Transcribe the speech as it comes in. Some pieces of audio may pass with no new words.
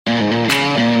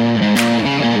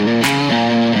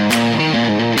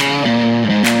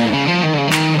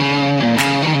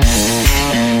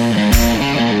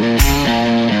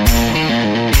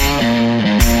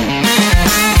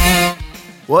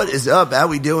is up? How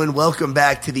we doing? Welcome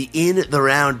back to the In the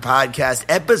Round podcast,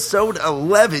 episode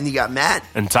 11. You got Matt.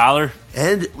 And Tyler.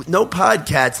 And no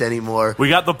podcasts anymore. We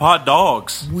got the pod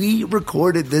dogs. We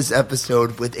recorded this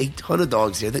episode with a ton of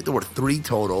dogs here. I think there were 3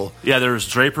 total. Yeah, there was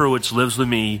Draper, which lives with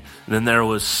me. And then there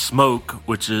was Smoke,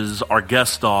 which is our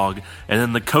guest dog. And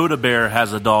then the Coda Bear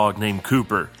has a dog named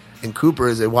Cooper. And Cooper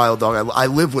is a wild dog. I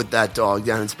live with that dog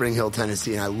down in Spring Hill,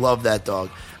 Tennessee, and I love that dog.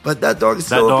 But that dog is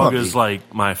still a puppy. That dog is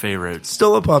like my favorite.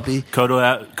 Still a puppy.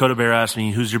 Coda Bear asked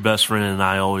me, who's your best friend? And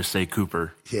I always say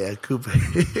Cooper. Yeah, Cooper.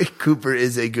 Cooper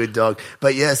is a good dog.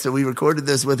 But yeah, so we recorded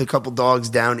this with a couple dogs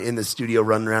down in the studio,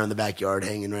 running around in the backyard,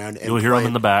 hanging around. You'll hear them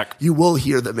in the back. You will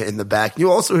hear them in the back.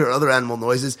 You'll also hear other animal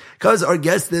noises because our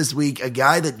guest this week, a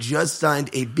guy that just signed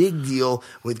a big deal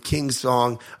with King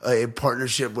Song, a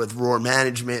partnership with Roar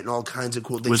Management and all kinds of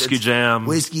cool things. Whiskey Jam.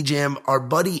 Whiskey Jam. Our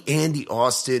buddy Andy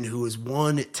Austin, who is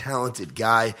one talented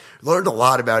guy. Learned a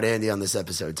lot about Andy on this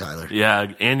episode, Tyler.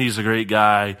 Yeah, Andy's a great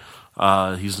guy.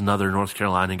 He's another North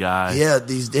Carolina guy. Yeah,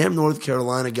 these damn North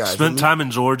Carolina guys. Spent time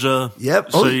in Georgia.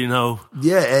 Yep. So you know.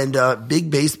 Yeah, and big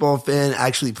baseball fan.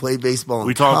 Actually played baseball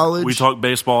in college. We talk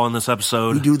baseball in this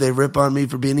episode. We do. They rip on me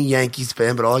for being a Yankees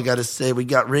fan, but all I got to say, we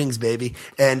got rings, baby.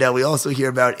 And we also hear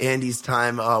about Andy's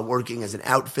time working as an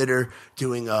outfitter,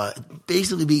 doing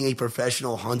basically being a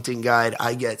professional hunting guide.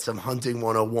 I get some hunting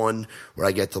 101 where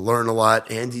I get to learn a lot.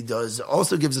 Andy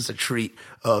also gives us a treat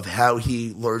of how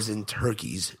he lures in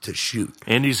turkeys to shoot.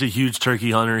 Andy's a huge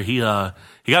turkey hunter. He got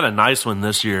a nice one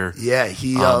this year. Yeah,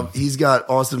 he's got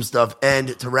awesome stuff.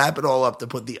 And to wrap it all up, to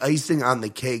put the icing on the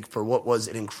cake for what was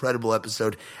an incredible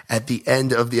episode, at the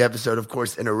end of the episode, of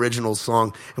course, an original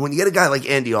song. And when you get a guy like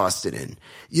Andy Austin in,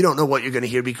 you don't know what you're going to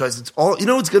hear because it's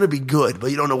going to be good, but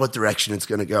you don't know what direction it's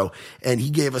going to go. And he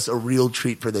gave us a real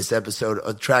treat for this episode,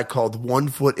 a track called 1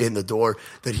 Foot in the Door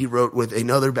that he wrote with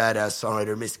another badass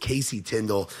songwriter, Miss Casey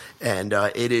Tyndall. And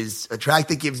it is a track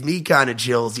that gives me kind of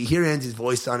chills. You hear Andy's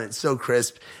voice on it. It's so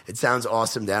crisp. It sounds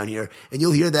awesome down here. And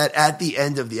you'll hear that at the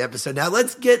end of the episode. Now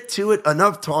let's get to it.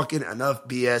 Enough talking, enough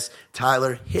BS.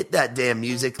 Tyler, hit that damn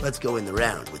music. Let's go in the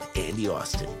round with Andy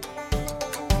Austin.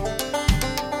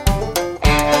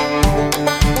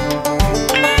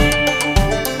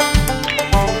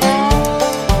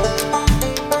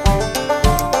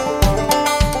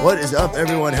 What is up,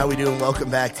 everyone? How we doing? Welcome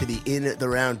back to the In the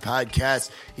Round podcast.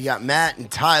 You got Matt and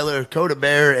Tyler, Coda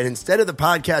Bear, and instead of the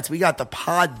podcast, we got the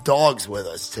pod dogs with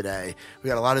us today. We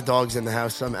got a lot of dogs in the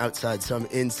house, some outside, some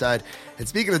inside. And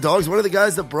speaking of dogs, one of the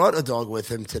guys that brought a dog with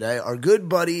him today, our good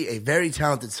buddy, a very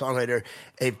talented songwriter,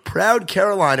 a proud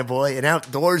Carolina boy, an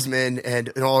outdoorsman,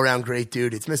 and an all-around great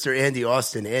dude. It's Mr. Andy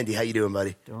Austin. Andy, how you doing,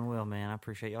 buddy? Doing well, man. I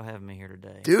appreciate y'all having me here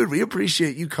today. Dude, we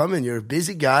appreciate you coming. You're a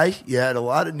busy guy. You had a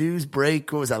lot of news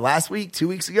break. What was that, last week? 2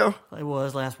 weeks ago? It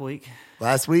was last week.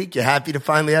 Last week? You happy to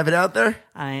finally have it out there?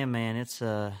 I am, man. It's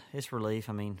relief.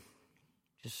 I mean,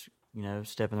 just,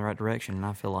 step in the right direction, and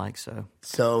I feel like so.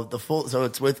 So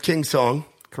it's with King Song,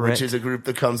 correct, which is a group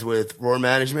that comes with Roar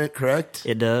Management, correct?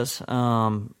 It does.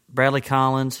 Bradley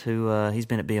Collins, who he's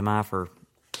been at BMI for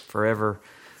forever.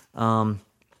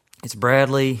 It's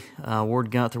Bradley,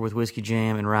 Ward Gunther with Whiskey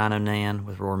Jam, and Ryan Onan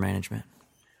with Roar Management.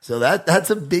 So that's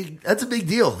a big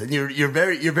deal, and you're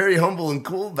very humble and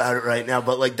cool about it right now.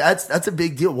 But like that's a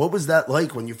big deal. What was that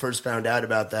like when you first found out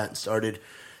about that and started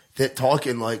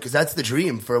talking? Like, because that's the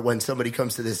dream for when somebody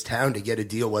comes to this town to get a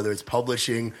deal, whether it's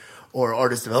publishing or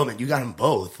artist development. You got them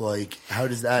both. Like, how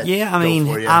does that? Yeah, I go mean,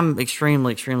 for you? I'm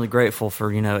extremely, extremely grateful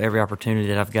for every opportunity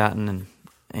that I've gotten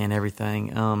and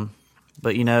everything.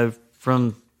 But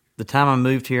from the time I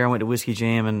moved here, I went to Whiskey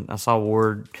Jam and I saw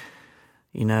Ward,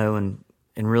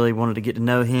 and really wanted to get to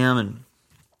know him.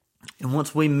 And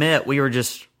once we met, we were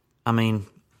just,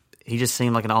 he just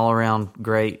seemed like an all-around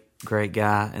great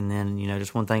guy. And then,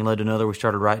 just one thing led to another. We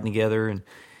started writing together, and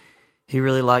he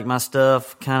really liked my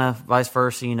stuff, kind of vice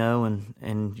versa,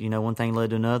 and one thing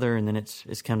led to another, and then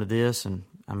it's come to this, and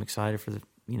I'm excited for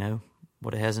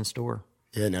what it has in store.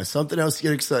 Yeah, now something else to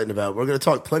get excited about. We're going to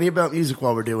talk plenty about music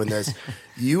while we're doing this.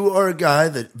 You are a guy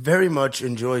that very much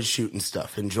enjoys shooting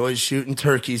stuff, enjoys shooting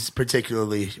turkeys,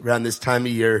 particularly around this time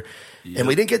of year. Yep. And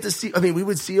we didn't get to see, we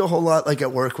would see you a whole lot like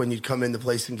at work when you'd come in to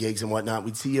play some gigs and whatnot.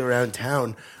 We'd see you around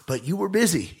town, but you were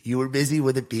busy. You were busy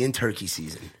with it being turkey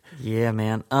season. Yeah,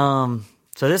 man.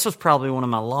 So this was probably one of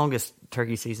my longest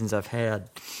turkey seasons I've had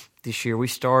this year. We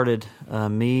started,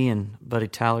 me and buddy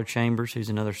Tyler Chambers, who's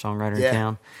another songwriter in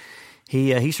town.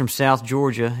 He's from South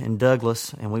Georgia in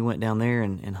Douglas, and we went down there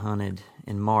and hunted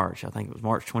in March. I think it was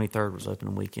March 23rd was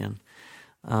opening weekend.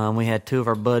 We had 2 of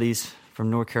our buddies from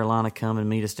North Carolina come and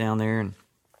meet us down there, and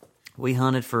we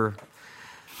hunted for,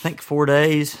 I think, 4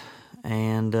 days,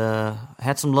 and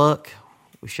had some luck.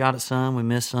 We shot at some, we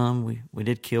missed some. We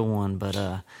did kill one, but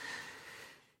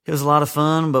it was a lot of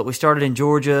fun. But we started in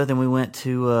Georgia, then we went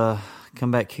to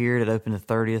come back here. It opened the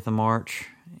 30th of March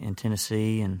in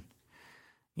Tennessee, and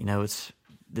it's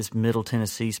this Middle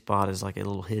Tennessee spot is like a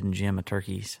little hidden gem of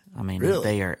turkeys. I mean, Really?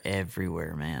 They are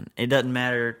everywhere, man. It doesn't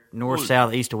matter north,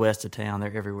 south, east, or west of town.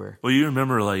 They're everywhere. Well, you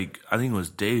remember, like, I think it was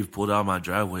Dave pulled out my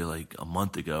driveway like a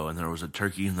month ago, and there was a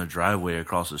turkey in the driveway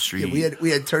across the street. Yeah, we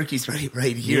had turkeys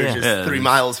right here, Yeah. just 3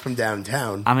 miles from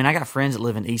downtown. I mean, I got friends that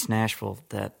live in East Nashville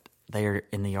that they are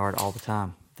in the yard all the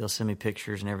time. They'll send me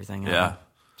pictures and everything. Yeah.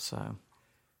 So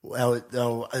Well,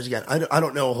 no, again, I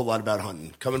don't know a whole lot about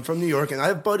hunting. Coming from New York, and I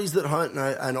have buddies that hunt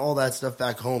and all that stuff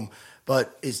back home.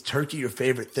 But is turkey your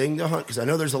favorite thing to hunt? Because I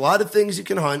know there's a lot of things you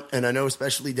can hunt, and I know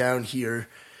especially down here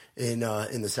in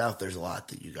the South, there's a lot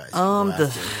that you guys can go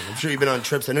after. I'm sure you've been on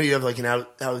trips. I know you have like an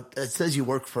out. It says you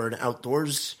work for an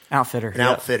outdoors outfitter.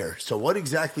 outfitter. So what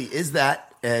exactly is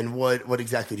that, and what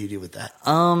exactly do you do with that?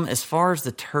 As far as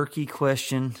the turkey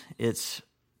question,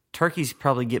 turkeys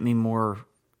probably get me more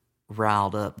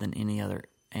riled up than any other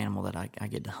animal that I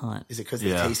get to hunt. Is it because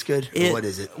they taste good, or what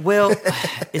is it? Well,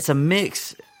 it's a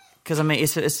mix. Because I mean,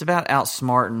 it's about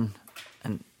outsmarting,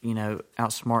 and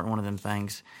outsmarting one of them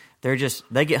things.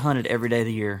 They get hunted every day of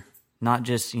the year, not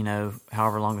just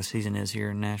however long the season is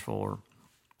here in Nashville or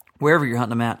wherever you're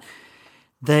hunting them at.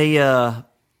 They're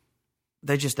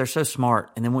so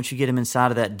smart, and then once you get them inside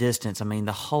of that distance, I mean,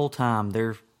 the whole time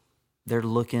they're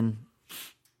looking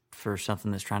for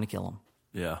something that's trying to kill them.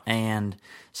 Yeah. And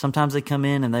sometimes they come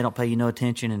in and they don't pay you no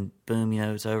attention, and boom,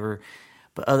 it's over.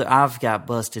 But I've got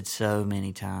busted so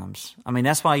many times. I mean,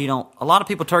 that's why a lot of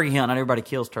people turkey hunt, not everybody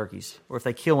kills turkeys. Or if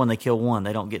they kill one, they kill one.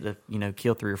 They don't get to,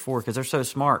 kill 3 or 4 because they're so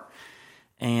smart.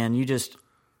 And you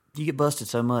get busted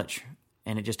so much,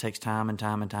 and it just takes time and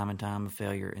time and time and time of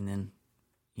failure. And then,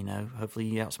 hopefully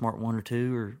you outsmart 1 or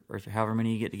 2 or however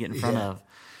many you get to get in front of.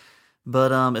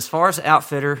 But as far as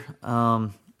outfitter,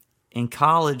 in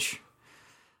college,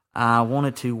 I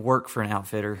wanted to work for an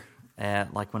outfitter.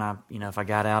 When if I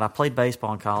got out, I played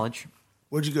baseball in college.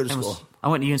 Where'd you go to school? I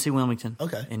went to UNC Wilmington.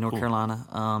 Okay, in North Carolina.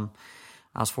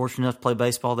 I was fortunate enough to play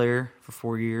baseball there for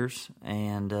 4 years,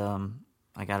 and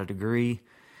I got a degree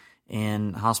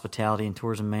in hospitality and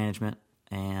tourism management,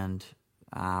 and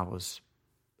I was,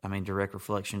 direct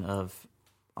reflection of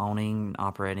owning and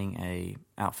operating a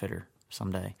outfitter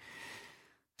someday.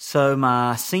 So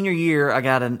my senior year, I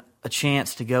got a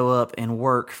chance to go up and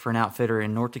work for an outfitter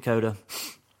in North Dakota.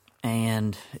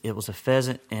 And it was a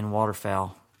pheasant and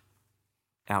waterfowl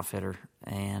outfitter.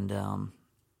 And,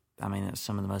 it's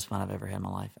some of the most fun I've ever had in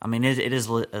my life. I mean, it is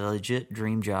a legit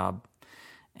dream job.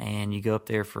 And you go up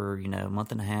there for, a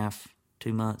month and a half,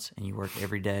 2 months, and you work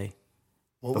every day.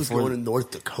 What was going to North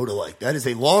Dakota like? That is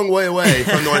a long way away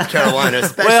from North Carolina,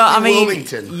 especially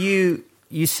Wilmington.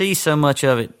 You see so much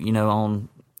of it, on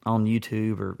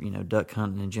YouTube or, duck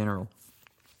hunting in general.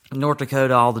 North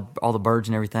Dakota, all the birds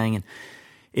and everything, and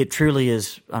it truly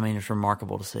is, it's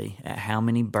remarkable to see at how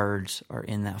many birds are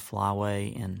in that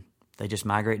flyway, and they just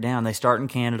migrate down. They start in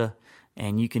Canada,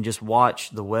 and you can just watch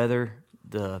the weather,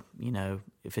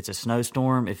 if it's a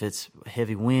snowstorm, if it's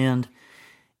heavy wind,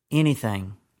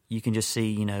 anything, you can just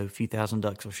see, a few thousand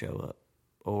ducks will show up.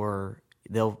 Or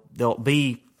they'll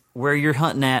be where you're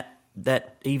hunting at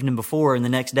that evening before, and the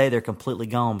next day they're completely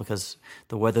gone because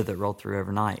the weather that rolled through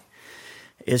overnight.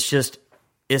 It's just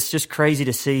crazy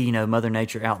to see, Mother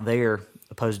Nature out there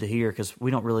opposed to here, because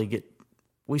we don't really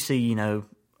we see, a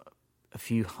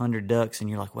few hundred ducks, and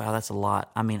you're like, wow, that's a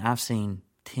lot. I mean, I've seen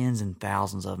tens and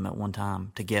thousands of them at one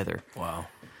time together. Wow.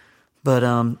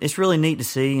 But it's really neat to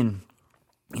see, and,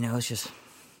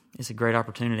 it's a great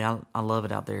opportunity. I love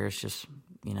it out there. It's just,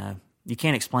 you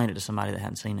can't explain it to somebody that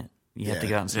hasn't seen it. You have to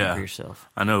go out and see it for yourself.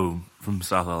 I know from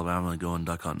South Alabama, going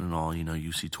duck hunting and all,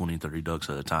 you see 20, 30 ducks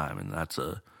at a time, and that's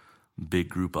a big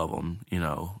group of them.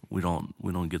 We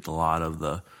don't get a lot of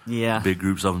the big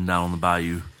groups of them down on the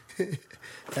bayou.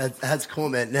 That's cool,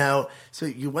 man. Now, so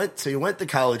you went the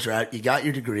college route. You got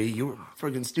your degree. You were a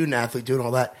freaking student athlete doing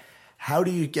all that. How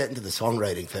do you get into the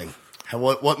songwriting thing?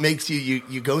 What makes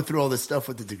you go through all this stuff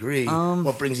with the degree?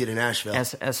 What brings you to Nashville?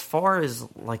 As far as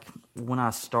like when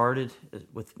I started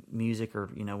with music or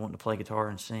wanting to play guitar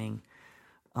and sing,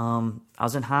 I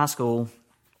was in high school,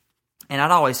 and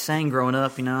I'd always sang growing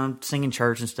up. I'm singing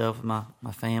church and stuff with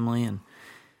my family, and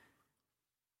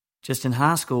just in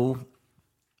high school,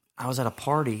 I was at a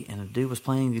party and a dude was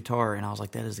playing guitar, and I was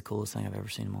like, that is the coolest thing I've ever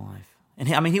seen in my life.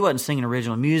 And he wasn't singing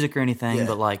original music or anything,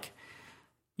 but like,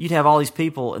 you'd have all these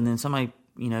people, and then somebody,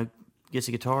 gets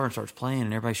a guitar and starts playing,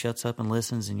 and everybody shuts up and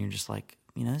listens, and you're just like,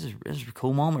 this is a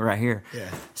cool moment right here. Yeah.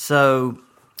 So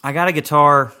I got a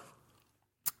guitar.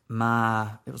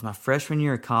 It was my freshman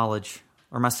year of college,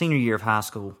 or my senior year of high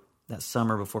school. That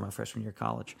summer before my freshman year of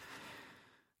college.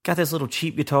 Got this little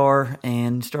cheap guitar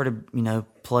and started,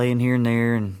 playing here and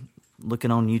there and looking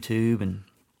on YouTube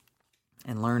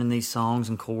and learning these songs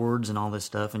and chords and all this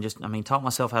stuff, and just, taught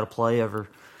myself how to play over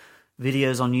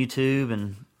videos on YouTube.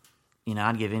 And,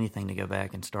 I'd give anything to go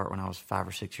back and start when I was 5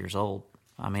 or 6 years old.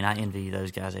 I envy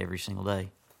those guys every single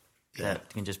day that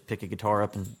can just pick a guitar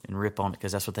up and rip on it,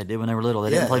 because that's what they did when they were little.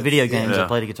 They didn't play video games, they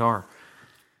played a guitar.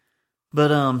 But,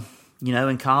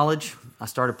 in college, I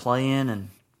started playing, and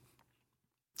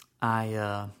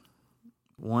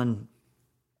one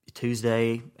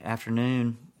Tuesday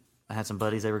afternoon, I had some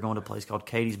buddies. They were going to a place called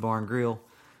Katie's Bar and Grill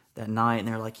that night, and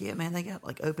they were like, "Yeah, man, they got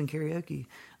like open karaoke.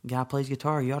 The guy plays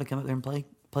guitar. You ought to come up there and play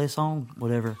a song,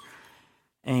 whatever."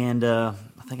 And I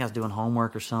think I was doing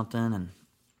homework or something,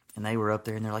 and they were up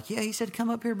there, and they're like, "Yeah, he said come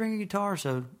up here, bring your guitar."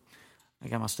 So I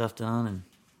got my stuff done, and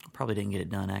probably didn't get it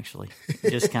done actually.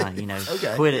 Just kind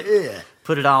of quit it,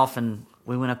 put it off, and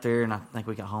we went up there, and I think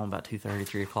we got home about 2:30,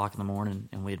 3 o'clock in the morning,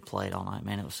 and we had played all night.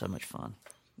 Man, it was so much fun.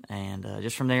 And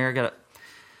just from there, I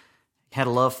had a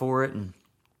love for it, and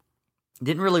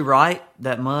didn't really write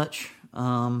that much.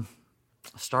 I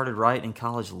started writing in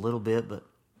college a little bit, but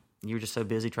you were just so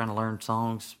busy trying to learn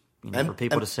songs, for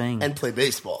people to sing. And play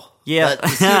baseball. Yeah. The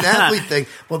student athlete thing.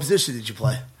 What position did you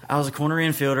play? I was a corner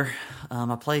infielder.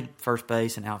 I played first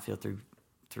base and outfield through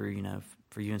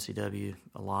for UNCW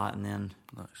a lot, and then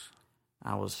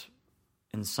I was,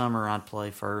 in the summer, I'd play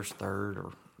first, third,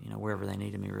 or wherever they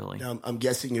needed me, really. Now, I'm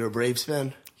guessing you're a Braves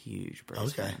fan? Huge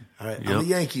Braves fan. All right. Yep. I'm a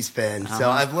Yankees fan,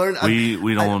 so I've learned.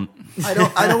 We don't.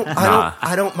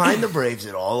 I don't mind the Braves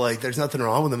at all. Like, there's nothing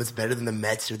wrong with them. It's better than the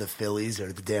Mets or the Phillies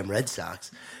or the damn Red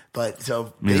Sox. But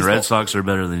so the Red Sox are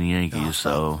better than the Yankees.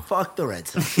 Fuck the Red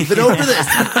Sox. Keep it over this.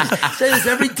 Say this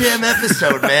every damn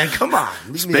episode, man. Come on.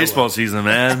 It's baseball season,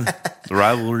 man. The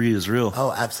rivalry is real.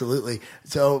 Oh, absolutely.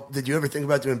 So, did you ever think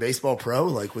about doing baseball pro?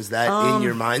 Like, was that in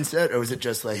your mindset, or was it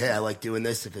just like, hey, I like doing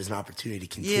this if there's an opportunity to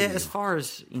continue? Yeah, as far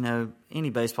as any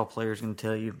baseball player is going to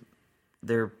tell you,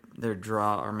 their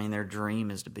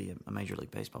dream is to be a Major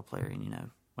League Baseball player. And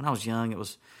when I was young, it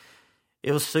was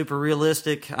super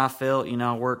realistic. I felt,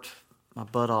 I worked my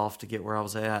butt off to get where I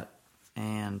was at,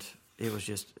 and it was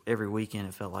just every weekend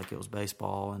it felt like it was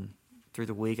baseball, and through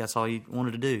the week that's all you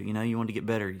wanted to do. You wanted to get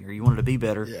better, or you wanted to be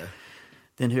better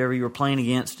than whoever you were playing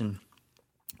against. And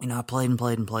I played and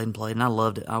played and played and played, and I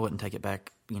loved it. I wouldn't take it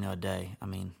back, a day.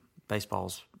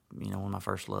 Baseball's one of my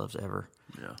first loves ever.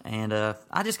 Yeah. And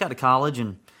I just got to college,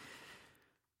 and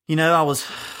I'm not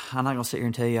gonna sit here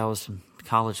and tell you I was some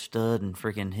college stud and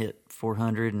freaking hit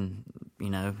 400 and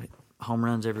home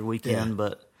runs every weekend,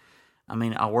 but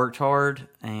I worked hard,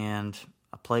 and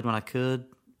I played when I could,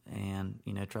 and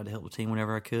tried to help the team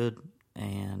whenever I could,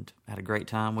 and had a great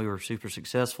time. We were super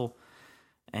successful,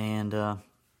 and I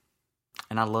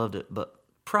loved it. But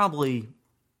probably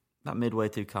about midway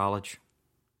through college,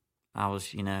 I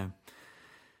was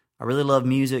I really love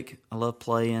music. I love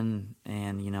playing,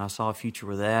 and I saw a future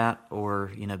with that,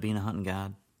 or being a hunting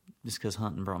guide, just because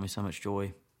hunting brought me so much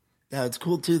joy. Yeah, it's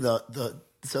cool too.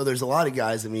 So there's a lot of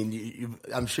guys.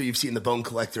 I'm sure you've seen the Bone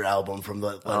Collector album from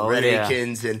the Red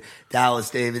Akins and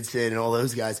Dallas Davidson and all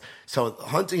those guys. So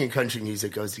hunting and country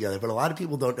music goes together. But a lot of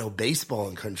people don't know baseball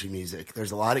and country music.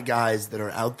 There's a lot of guys that are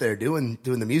out there doing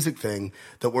the music thing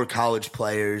that were college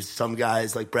players. Some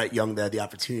guys like Brett Young that had the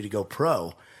opportunity to go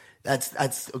pro.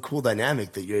 That's a cool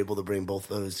dynamic that you're able to bring both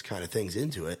those kind of things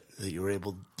into it. That you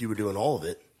were doing all of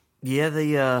it.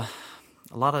 Yeah,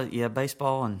 a lot of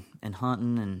baseball and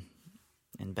hunting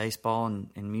and baseball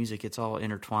and music, it's all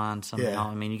intertwined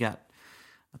somehow. You got,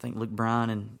 I think Luke Bryan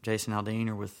and Jason Aldean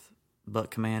are with Buck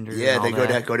Commander. Yeah, they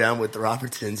go down with the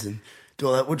Robertsons and do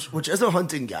all that. Which as a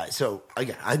hunting guy, so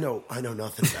again, I know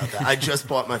nothing about that. I just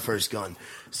bought my first gun.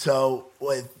 So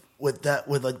with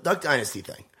the Duck Dynasty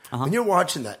thing, when you're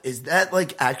watching that, is that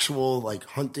like actual like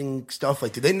hunting stuff?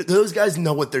 Like, do those guys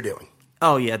know what they're doing?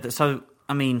 Oh yeah. So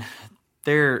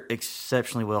they're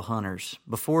exceptionally well hunters.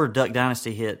 Before Duck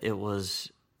Dynasty hit, it was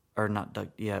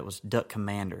Duck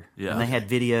Commander. Yeah. And they had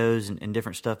videos and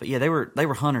different stuff. But yeah, they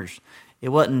were hunters. It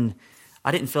wasn't,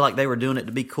 I didn't feel like they were doing it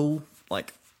to be cool,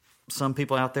 like some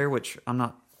people out there, which I'm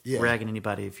not ragging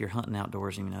anybody. If you're hunting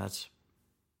outdoors,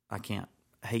 I can't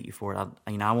hate you for it.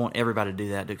 I want everybody to do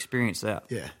that, to experience that.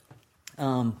 Yeah.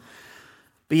 But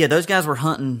yeah, those guys were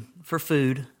hunting for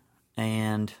food,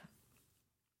 and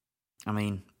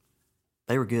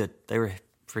they were good. They were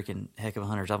freaking heck of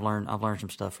hunters. I've learned some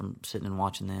stuff from sitting and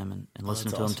watching them and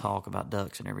listening to them talk about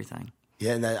ducks and everything.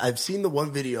 Yeah, and I've seen the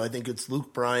one video. I think it's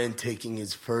Luke Bryan taking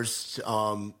his first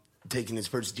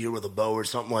deer with a bow or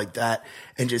something like that,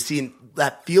 and just seeing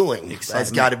that feeling.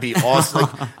 That's got to be awesome.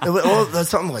 That's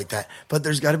something like that. But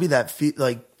there's got to be that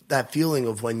feeling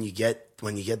of when you get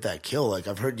that kill. Like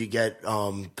I've heard you get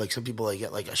like some people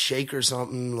get like a shake or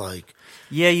something. Like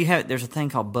there's a thing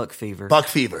called buck fever. Buck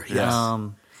fever, yes.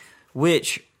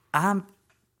 Which I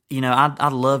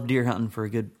love deer hunting for a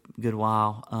good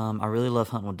while. I really love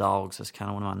hunting with dogs. That's kind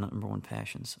of one of my number one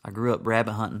passions. I grew up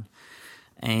rabbit hunting,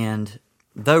 and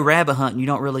though rabbit hunting, you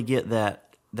don't really get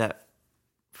that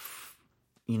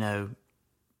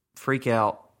freak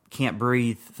out, can't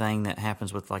breathe thing that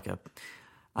happens with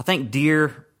I think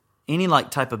deer, any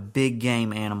type of big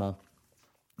game animal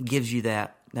gives you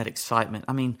that excitement.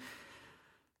 I mean,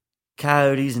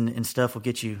 coyotes and stuff will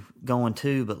get you going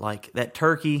too, but that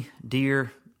turkey,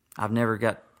 deer, I've never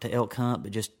got to elk hunt,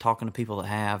 but just talking to people that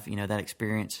have, that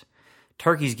experience,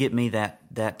 turkeys get me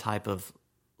that type of,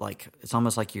 it's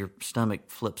almost like your stomach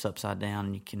flips upside down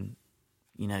and you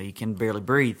can barely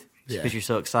breathe because you're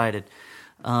so excited.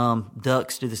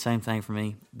 Ducks do the same thing for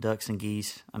me, ducks and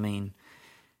geese. I mean,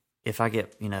 if I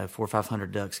get, 400 or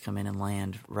 500 ducks come in and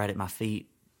land right at my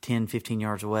feet, 10, 15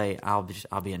 yards away, I'll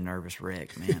be a nervous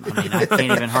wreck, man. I mean, I can't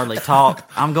even hardly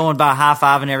talk. I'm going by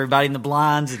high-fiving everybody in the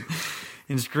blinds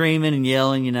and screaming and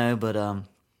yelling, but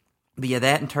yeah,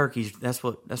 that and turkeys, that's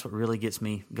what really gets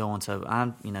me going. So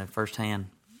I'm, firsthand.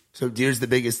 So deer's the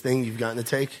biggest thing you've gotten to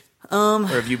take? Or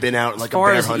have you been out like a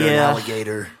bear hunter, an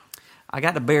alligator? I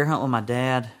got to bear hunt with my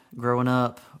dad growing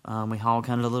up. We hog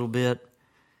hunted a little bit,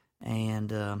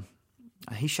 and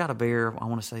he shot a bear. I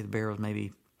want to say the bear was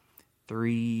maybe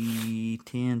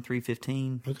 310,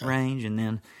 315 range, and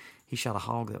then he shot a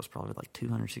hog that was probably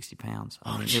 260 pounds.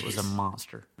 I mean, it was a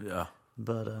monster. Yeah.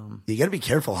 But you got to be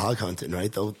careful hog hunting, right?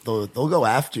 They'll go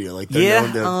after you.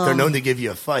 They're known to give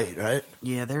you a fight, right?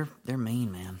 Yeah, they're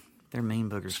mean, man. They're mean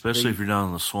boogers. Especially if you're down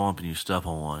in the swamp and you step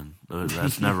on one.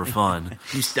 That's never fun.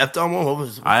 You stepped on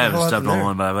one? I haven't stepped on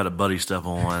one, but I've had a buddy step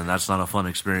on one, and that's not a fun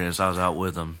experience. I was out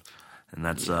with him, and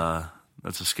that's a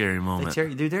scary moment.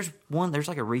 Dude, there's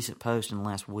a recent post in the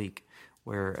last week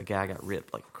where a guy got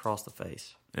ripped across the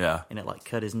face. Yeah. And it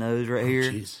cut his nose right here.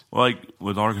 Geez. Well,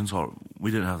 with Arkansas,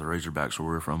 we didn't have the Razorbacks where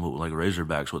we're from, but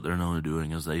Razorbacks, what they're known to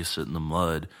doing is they sit in the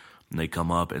mud and they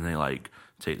come up and they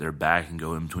take their back and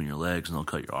go in between your legs and they'll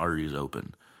cut your arteries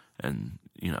open. And,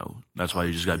 that's why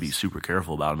you just got to be super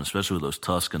careful about them, especially with those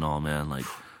tusks and all, man.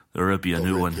 They'll rip you a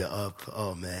new one. You up.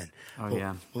 Oh man.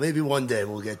 Yeah. Well, maybe one day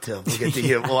we'll get to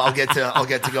hear. Well, I'll get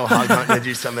to go hog hunting and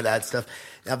do some of that stuff.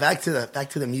 Now back to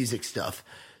the music stuff.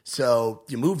 So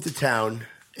you moved to town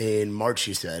in March,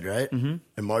 you said, right? Mm-hmm.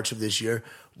 In March of this year.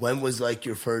 When was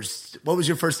what was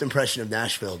your first impression of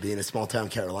Nashville, being a small town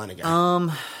Carolina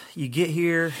guy? You get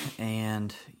here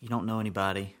and you don't know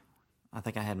anybody. I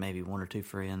think I had maybe one or two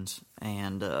friends,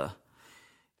 and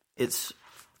it's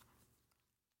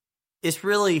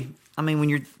really, I mean, when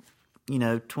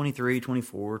you're 23,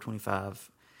 24,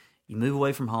 25, you move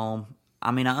away from home.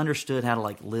 I mean, I understood how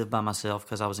to live by myself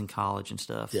because I was in college and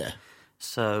stuff. Yeah.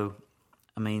 So,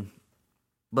 I mean,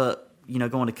 but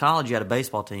going to college, you had a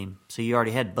baseball team, so you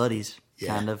already had buddies,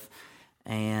 kind of,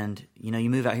 and you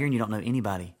move out here and you don't know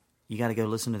anybody. You got to go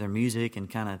listen to their music and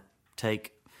kind of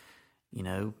take,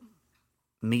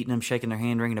 meeting them, shaking their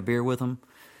hand, drinking a beer with them,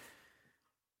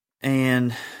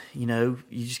 and you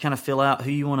just kind of fill out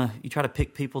who you want to. You try to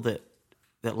pick people that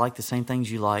like the same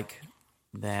things you like,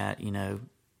 that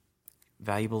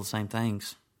valuable the same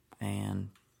things, and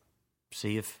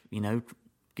see if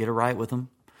get a write with them.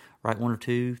 Write 1 or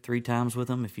 2, 3 times with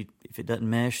them. If it doesn't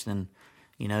mesh, then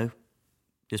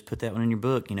just put that one in your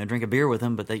book. Drink a beer with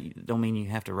them, but that don't mean you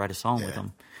have to write a song with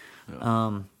them.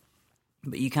 Yeah.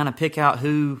 But you kind of pick out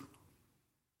who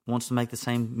wants to make the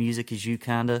same music as you,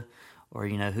 or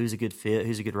who's a good fit,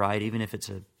 who's a good write, even if it's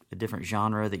a different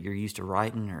genre that you're used to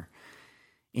writing or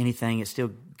anything. It's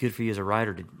still good for you as a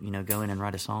writer to go in and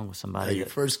write a song with somebody. Your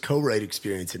first co-write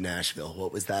experience in Nashville,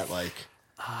 what was that like?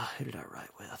 Who did I write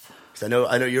with? Because I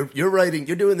know you're writing.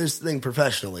 You're doing this thing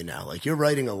professionally now. You're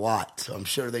writing a lot, so I'm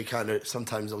sure they kind of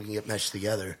sometimes can get meshed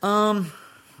together. I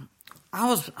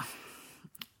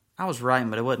was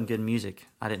writing, but it wasn't good music.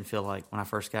 I didn't feel like when I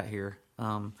first got here.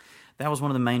 That was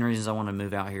one of the main reasons I wanted to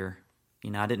move out here.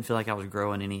 I didn't feel like I was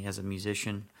growing any as a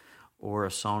musician or a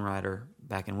songwriter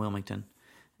back in Wilmington,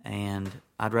 and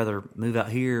I'd rather move out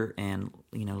here and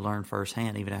learn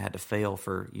firsthand, even if I had to fail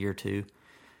for a year or two.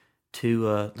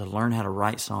 To learn how to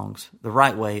write songs the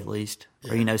right way, at least,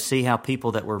 or see how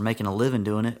people that were making a living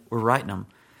doing it were writing them,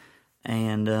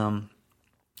 and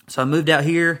so I moved out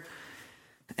here,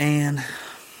 and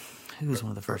who was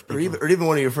one of the first people? Or even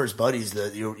one of your first buddies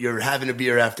that you're having a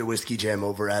beer after Whiskey Jam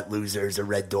over at Losers or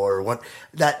Red Door or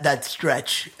that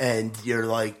stretch, and you're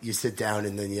like, you sit down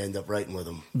and then you end up writing with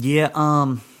them. Yeah,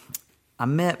 I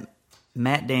met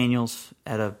Matt Daniels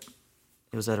it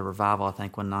was at a revival, I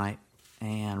think, one night,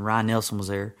 and Ryan Nelson was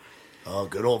there. Oh,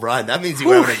 good old Ryan. That means you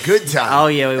were having a good time. Oh,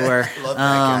 yeah, we were. Love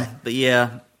that guy. But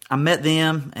yeah, I met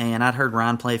them, and I'd heard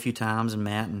Ryan play a few times, and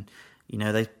Matt, and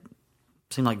they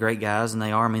seem like great guys, and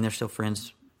they are. I mean, they're still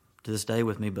friends to this day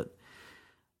with me. But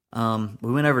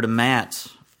we went over to Matt's,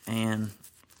 and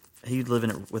he was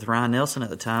living with Ryan Nelson at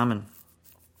the time, and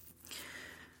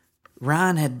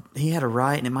Ryan had a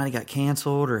write, and it might have got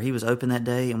canceled, or he was open that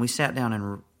day, and we sat down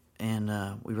and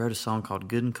we wrote a song called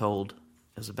 "Good and Cold."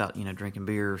 It was about drinking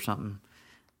beer or something,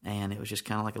 and it was just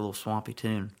kind of like a little swampy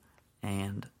tune.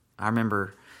 And I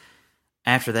remember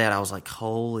after that, I was like,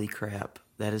 "Holy crap!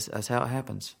 That's how it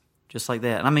happens." Just like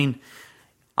that. And I mean,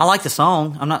 I like the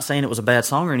song. I'm not saying it was a bad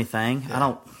song or anything.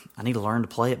 Yeah. I need to learn to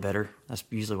play it better. That's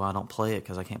usually why I don't play it,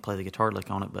 because I can't play the guitar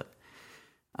lick on it. But,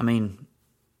 I mean,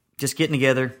 just getting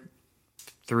together,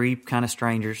 three kind of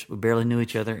strangers. We barely knew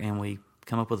each other, and we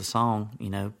come up with a song,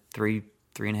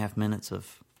 3.5 minutes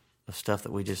of stuff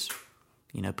that we just,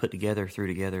 put together, threw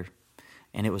together.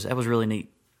 And that was really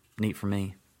neat for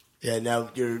me. Yeah, now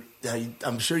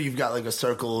I'm sure you've got like a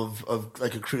circle of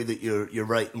like a crew that you're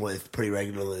writing with pretty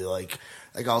regularly. Like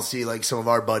I'll see like some of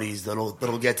our buddies that'll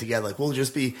get together. Like we'll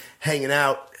just be hanging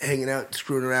out,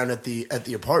 screwing around at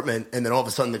the apartment, and then all of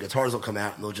a sudden the guitars will come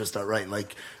out and they'll just start writing.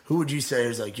 Like, who would you say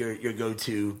is like your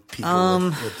go-to people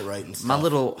with the writing stuff?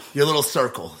 Your little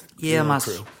circle. Yeah, my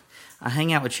crew. I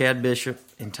hang out with Chad Bishop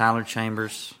and Tyler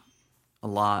Chambers a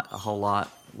whole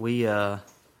lot. We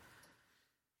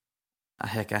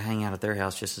Heck, I hang out at their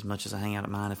house just as much as I hang out at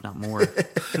mine, if not more.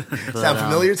 Sound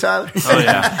familiar, Tyler? Oh,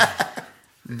 yeah.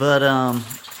 But,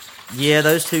 yeah,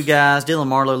 those two guys. Dylan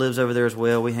Marlowe lives over there as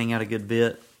well. We hang out a good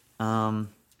bit.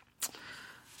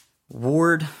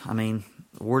 Ward's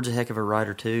a heck of a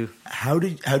writer, too. How'd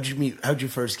you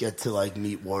first get to, like,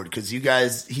 meet Ward? Because you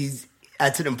guys,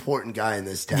 that's an important guy in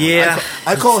this town. Yeah.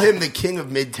 I call him the king of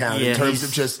Midtown in terms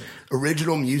of just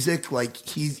original music. Like,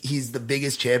 he's the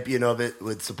biggest champion of it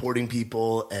with supporting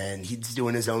people, and he's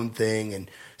doing his own thing,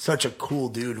 and such a cool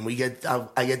dude. And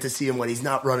I get to see him when he's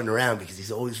not running around, because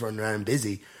he's always running around and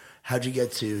busy. How'd you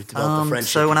get to develop the friendship?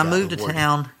 So when I moved to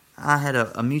town, I had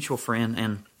a mutual friend,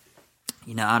 and,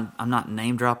 I'm not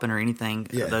name dropping or anything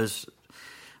of those,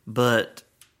 but,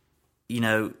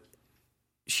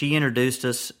 she introduced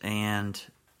us, and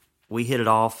we hit it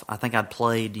off. I think I'd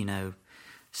played,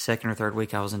 second or third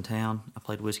week I was in town. I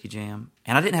played Whiskey Jam,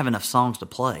 and I didn't have enough songs to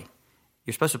play.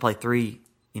 You're supposed to play three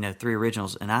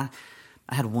originals, and I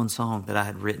had one song that I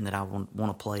had written that I want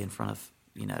to play in front of,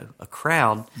 a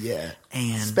crowd. Yeah,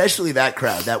 and especially that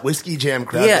crowd, that Whiskey Jam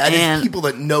crowd. Yeah, that is people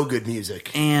that know good music.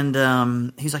 And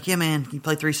he's like, "Yeah, man, you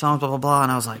play 3 songs, blah blah blah."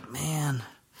 And I was like, "Man,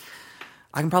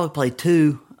 I can probably play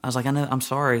 2." I was like, "I know, I'm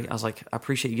sorry." I was like, "I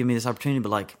appreciate you giving me this opportunity, but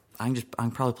like, I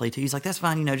can probably play 2." He's like, "That's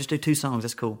fine, just do 2 songs.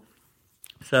 That's cool."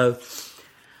 So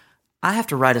I have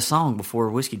to write a song before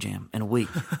Whiskey Jam in a week,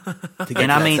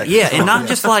 and I mean, and not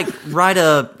just like write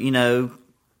a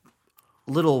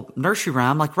little nursery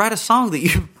rhyme, like write a song that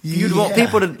you'd want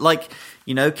people to like,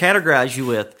 categorize you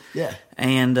with. Yeah,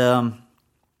 and I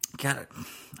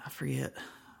forget.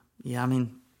 Yeah,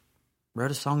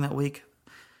 wrote a song that week.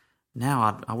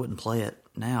 Now I wouldn't play it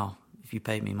now if you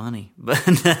paid me money, but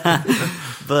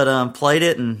played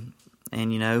it, and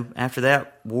after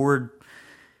that, Ward,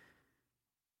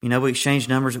 we exchanged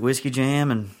numbers at Whiskey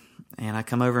Jam, and I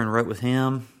come over and wrote with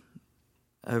him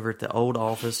over at the old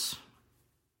office.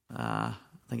 I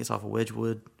think it's off of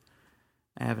Wedgwood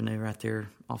Avenue right there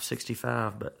off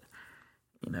 65. But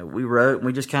we wrote, and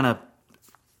we just kind of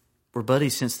were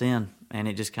buddies since then, and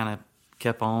it just kind of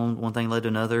kept on. One thing led to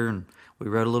another, and we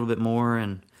wrote a little bit more,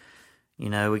 and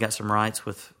we got some rights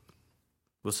with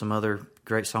some other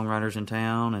great songwriters in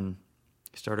town, and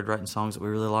started writing songs that we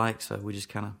really liked. So we just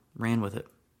kind of ran with it.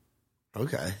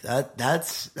 Okay,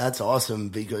 that's awesome,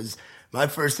 because my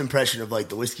first impression of like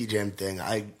the Whiskey Jam thing,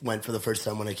 I went for the first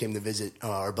time when I came to visit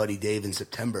our buddy Dave in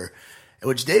September.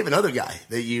 Which Dave, another guy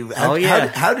that you.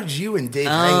 How did you and Dave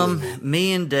hang?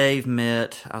 Me and Dave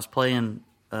met. I was playing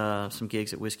some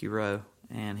gigs at Whiskey Row,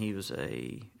 and he was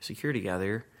a security guy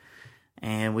there,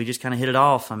 and we just kind of hit it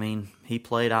off. He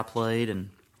played, I played, and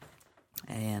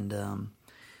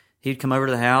he'd come over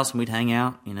to the house and we'd hang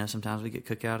out. Sometimes we'd get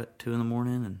cookout at 2 a.m.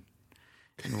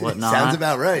 and whatnot. Sounds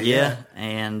about right. Yeah.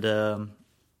 And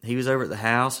he was over at the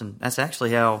house, and that's actually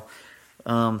how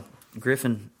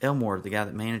Griffin Elmore, the guy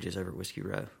that manages over at Whiskey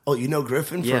Row. Oh, you know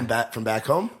Griffin from back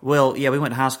home? Well, yeah, we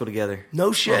went to high school together.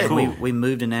 No shit. Cool. We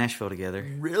moved to Nashville together.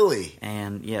 Really?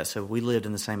 And yeah, so we lived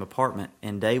in the same apartment.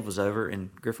 And Dave was over,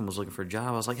 and Griffin was looking for a job.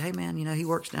 I was like, hey man, he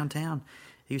works downtown.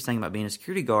 He was thinking about being a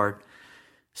security guard.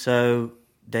 So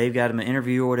Dave got him an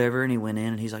interview or whatever, and he went in,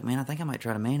 and he's like, man, I think I might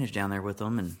try to manage down there with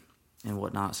them and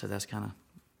whatnot. So that's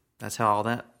how all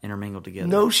that intermingled together.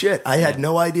 No shit. I had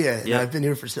no idea. Yeah. I've been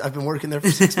working there for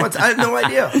 6 months. I had no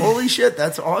idea. Holy shit.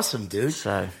 That's awesome, dude.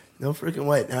 So no freaking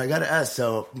way. Now I got to ask,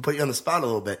 so I'll put you on the spot a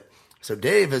little bit. So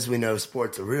Dave, as we know,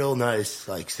 sports a real nice,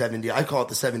 like 70s, I call it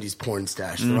the 70s porn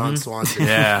stash. Mm-hmm. Ron Swanson.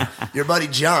 Yeah. Your buddy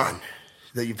John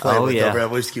that you play with over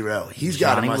at Whiskey Row. He's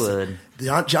got a mustache.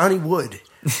 Johnny Wood.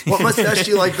 What mustache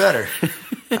do you like better?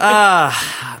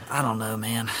 I don't know,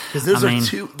 man. Because those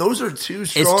are two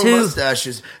strong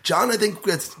mustaches. John, I think,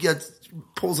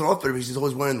 pulls it off better because he's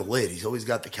always wearing the lid. He's always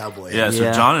got the cowboy. Yeah,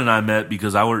 so John and I met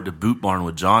because I worked at Boot Barn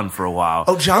with John for a while.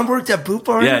 Oh, John worked at Boot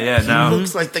Barn? Yeah. He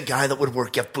looks like the guy that would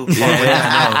work at Boot Barn with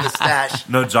that mustache.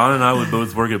 No, John and I would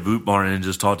both work at Boot Barn and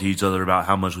just talk to each other about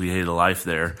how much we hated life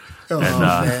there.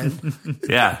 Man.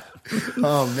 Yeah.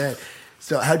 Oh, man.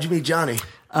 So how'd you meet Johnny?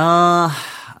 I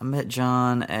met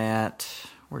John at,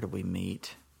 where did we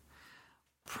meet?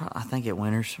 I think at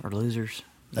Winners or Losers.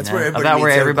 That's where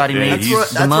everybody meets.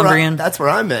 Demonbreun. That's where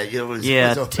I met you.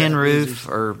 Tin Roof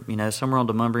or, somewhere on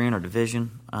Demonbreun or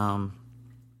Division.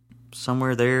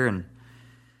 Somewhere there. And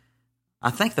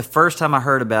I think the first time I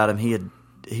heard about him,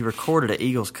 he recorded an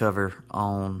Eagles cover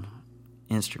on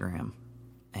Instagram.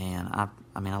 And I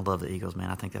love the Eagles, man.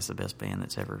 I think that's the best band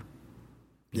that's ever.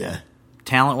 Yeah.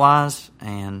 Talent-wise,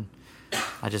 and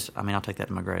I'll take that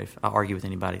to my grave. I'll argue with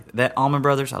anybody. That Allman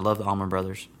Brothers, I love the Allman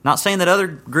Brothers. Not saying that other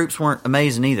groups weren't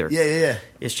amazing either. Yeah.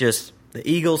 It's just the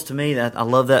Eagles, to me, that I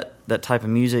love that type of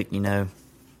music,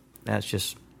 that's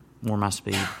just more my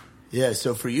speed. Yeah,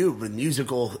 so for you, with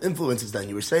musical influences then,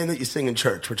 you were saying that you sing in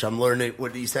church, which I'm learning,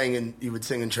 what you saying you would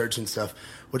sing in church and stuff,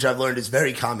 which I've learned is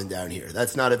very common down here.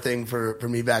 That's not a thing for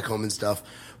me back home and stuff.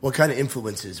 What kind of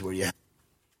influences were you?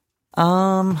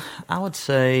 I would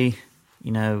say,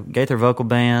 Gaither Vocal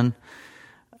Band,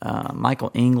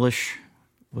 Michael English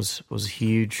was a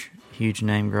huge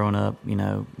name growing up,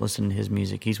 listening to his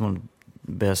music. He's one of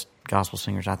the best gospel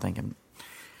singers, I think. And,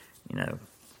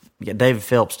 David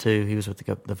Phelps, too. He was with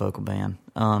the vocal band.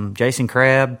 Jason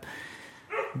Crabb,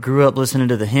 grew up listening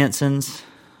to the Hensons.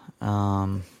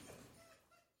 There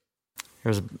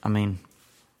was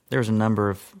a number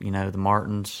of, the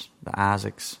Martins, the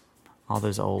Isaacs, all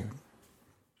those old.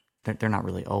 They're not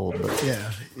really old, but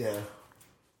yeah.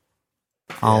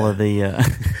 All of the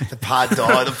the pod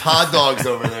dogs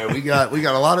over there. We got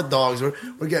a lot of dogs.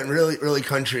 We're getting really really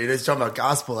country. And it's talking about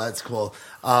gospel. That's cool.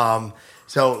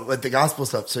 So with the gospel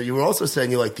stuff. So you were also saying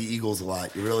you like the Eagles a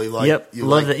lot. You really like. Yep,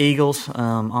 love the Eagles.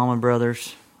 Allman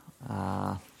Brothers.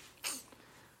 A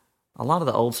lot of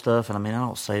the old stuff, and I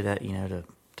don't say that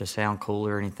to sound cool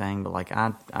or anything, but like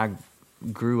I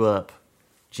grew up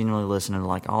genuinely listening to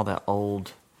like all that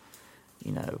old.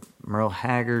 Merle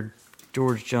Haggard,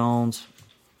 George Jones,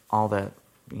 all that,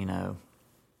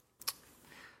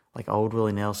 like old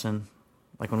Willie Nelson.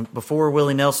 Like before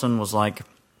Willie Nelson was like,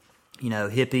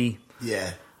 hippie.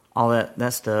 Yeah. All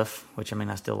that stuff, which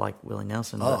I still like Willie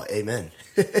Nelson. Oh, amen.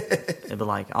 But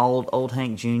like old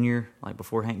Hank Jr., like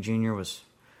before Hank Jr. was,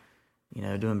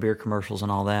 doing beer commercials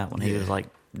and all that, when he was like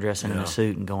dressing in a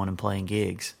suit and going and playing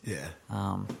gigs. Yeah.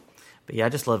 But yeah, I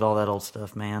just loved all that old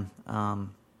stuff, man.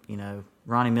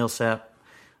 Ronnie Millsap,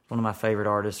 one of my favorite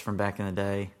artists from back in the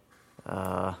day.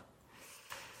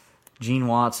 Gene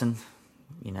Watson,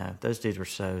 those dudes were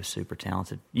so super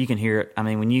talented. You can hear it.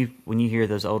 When you hear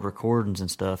those old recordings and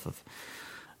stuff of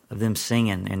them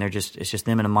singing, and it's just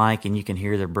them and a mic, and you can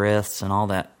hear their breaths and all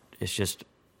that. It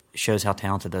shows how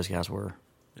talented those guys were.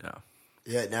 Yeah.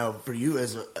 Yeah. Now, for you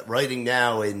as writing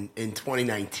now in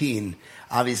 2019,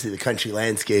 obviously the country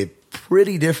landscape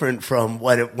pretty different from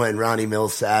when Ronnie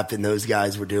Millsap and those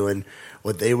guys were doing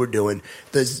what they were doing.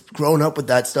 Does growing up with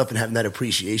that stuff and having that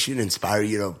appreciation inspire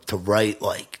you to write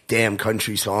like damn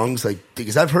country songs? Like,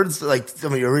 because I've heard like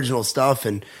some of your original stuff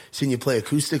and seen you play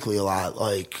acoustically a lot.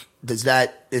 Like, does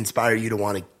that inspire you to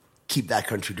want to keep that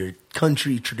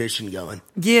country tradition going?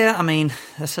 Yeah,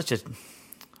 that's such a.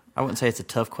 I wouldn't say it's a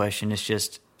tough question. It's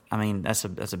just. That's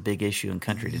a big issue in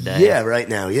country today. Yeah, right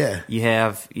now, yeah. You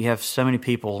have so many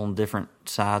people on different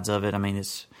sides of it.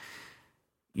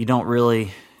 You don't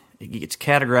really, it's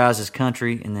categorized as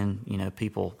country, and then,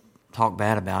 people talk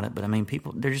bad about it. But,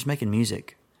 people, they're just making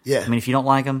music. Yeah. If you don't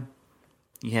like them,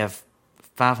 you have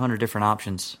 500 different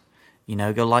options, You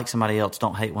know, go like somebody else.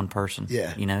 Don't hate one person.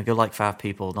 Yeah. You know, go like 5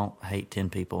 people. Don't hate 10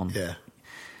 people. Yeah.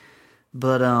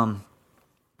 But,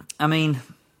 I mean,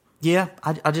 yeah,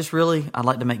 I just really, I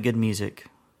like to make good music.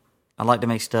 I like to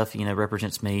make stuff, you know,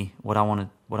 represents me, what I want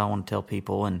to tell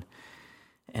people and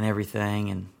everything.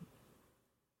 And,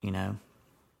 you know,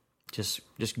 just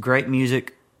great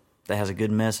music that has a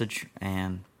good message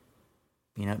and,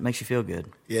 you know, it makes you feel good.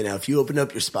 Yeah. Now, if you open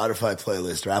up your Spotify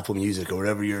playlist or Apple Music or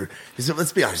whatever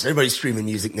let's be honest, everybody's streaming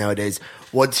music nowadays.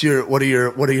 What do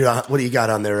you got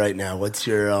on there right now? What's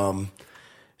your,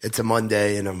 it's a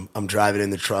Monday and I'm driving in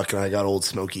the truck and I got Old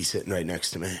Smokey sitting right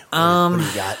next to me. What do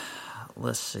you got?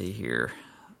 Let's see here.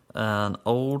 An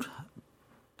old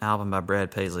album by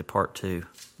Brad Paisley, Part 2.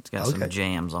 It's got some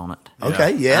jams on it.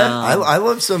 Okay, yeah. I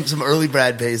love some early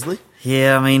Brad Paisley.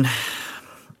 Yeah, I mean,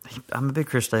 I'm a big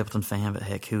Chris Stapleton fan, but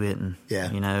heck, who isn't? Yeah.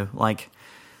 You know, like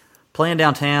playing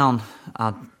downtown,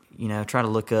 I try to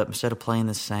look up, instead of playing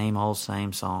the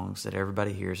same songs that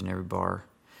everybody hears in every bar,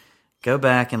 go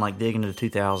back and like dig into the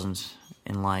 2000s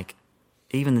and like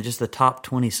even just the top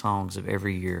 20 songs of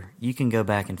every year. You can go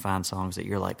back and find songs that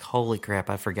you're like, holy crap,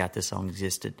 I forgot this song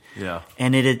existed. Yeah.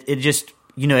 And it just,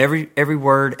 you know, every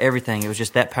word, everything, it was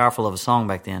just that powerful of a song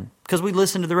back then. Because we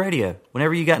listened to the radio.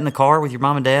 Whenever you got in the car with your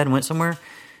mom and dad and went somewhere,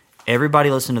 everybody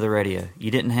listened to the radio. You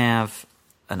didn't have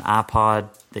an iPod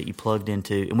that you plugged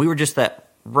into. And we were just that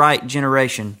right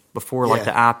generation before like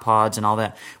the iPods and all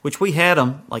that, which we had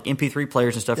them, like MP3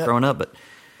 players and stuff growing up. But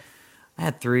I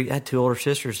had 2 older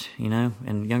sisters, you know,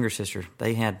 and younger sister.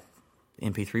 They had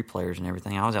MP3 players and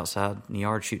everything. I was outside in the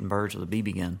yard shooting birds with a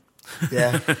BB gun.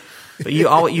 Yeah. But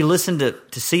you listen to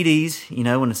CDs, you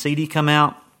know, when a CD come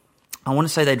out. I want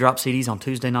to say they dropped CDs on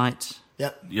Tuesday nights.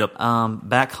 Yep.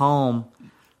 Back home,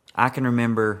 I can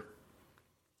remember,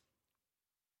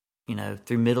 you know,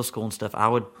 through middle school and stuff,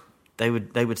 they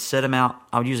would set them out.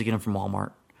 I would usually get them from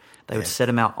Walmart. They would set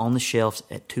them out on the shelves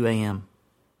at 2 a.m.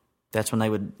 That's when they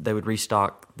would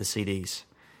restock the CDs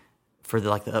for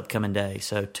the upcoming day.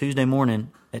 So Tuesday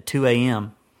morning at 2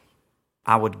 a.m.,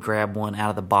 I would grab one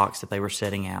out of the box that they were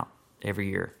setting out every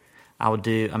year. I've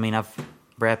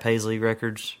Brad Paisley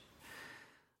records.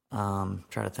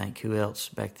 Try to think who else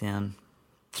back then.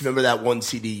 Do you remember that one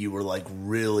CD you were like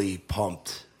really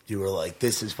pumped? You were like,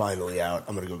 this is finally out.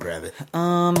 I'm going to go grab it.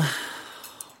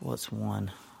 What's one?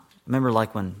 I remember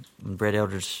like when Brett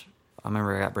Eldredge, I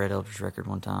got Brett Eldredge's record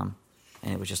one time,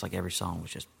 and it was just like every song was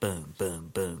just boom,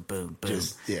 boom, boom, boom, boom.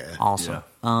 Just, yeah. Awesome.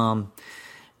 Yeah.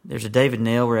 There's a David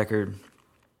Nail record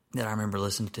that I remember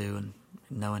listening to and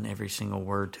knowing every single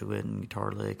word to it and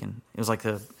guitar lick, and it was like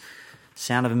the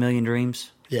Sound of a Million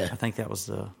Dreams. Yeah. I think that was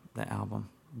the album.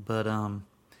 But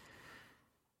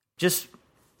just,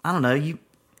 I don't know,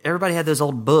 everybody had those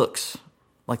old books,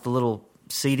 like the little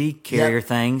CD carrier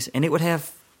things, and it would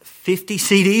have 50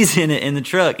 CDs in it in the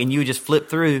truck, and you would just flip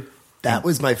through. That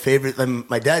was my favorite.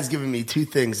 My dad's given me 2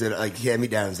 things that like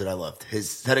hand-me-downs that I loved. His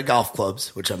set of golf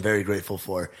clubs, which I'm very grateful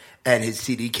for, and his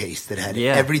CD case that had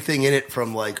everything in it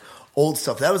from like old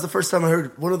stuff. That was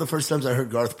one of the first times I heard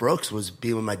Garth Brooks was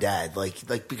being with my dad.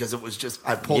 Like because it was just,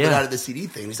 I pulled it out of the CD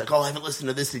thing. He's like, oh, I haven't listened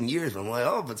to this in years. And I'm like,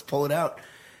 oh, let's pull it out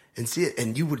and see it.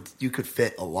 And you could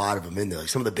fit a lot of them in there. Like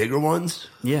some of the bigger ones.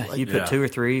 Yeah, like, you put 2 or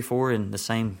 3, 4 in the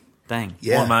same thing.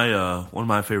 Yeah. One of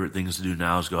my favorite things to do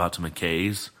now is go out to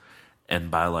McKay's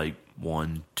and buy like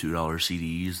 $1-2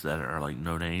 CDs that are like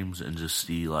no names and just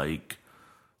see like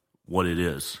what it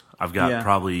is. I've got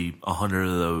probably 100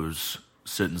 of those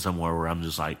sitting somewhere where I'm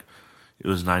just like, it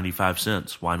was 95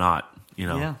 cents. Why not? You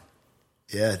know? Yeah.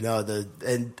 Yeah, no,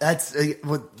 and that's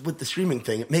with the streaming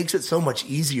thing. It makes it so much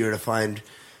easier to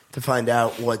find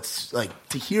out what's like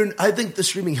to hear. I think the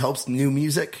streaming helps new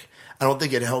music. I don't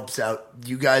think it helps out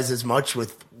you guys as much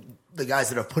with the guys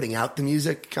that are putting out the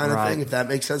music kind of thing, if that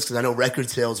makes sense. Because I know record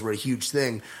sales were a huge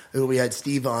thing. We had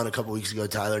Steve on a couple weeks ago,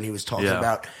 Tyler, and he was talking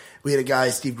about. We had a guy,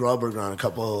 Steve Grauberg,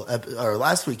 on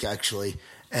last week actually,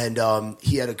 and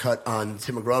he had a cut on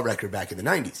Tim McGraw record back in the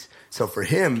 90s. So for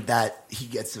him, that he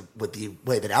gets with the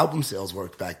way that album sales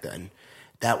worked back then,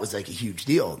 that was like a huge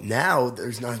deal. Now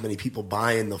there's not as many people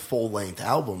buying the full length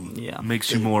album. Yeah,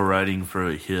 makes you more writing for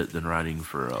a hit than writing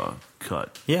for a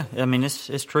cut. Yeah, I mean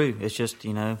it's true. It's just,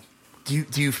 you know. Do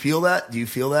you feel that? Do you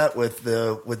feel that with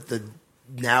the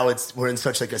now we're in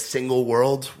such like a single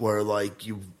world where like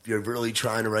you're really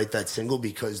trying to write that single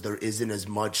because there isn't as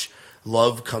much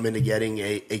love coming to getting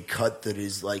a cut that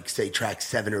is like say track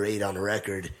 7 or 8 on a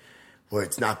record, where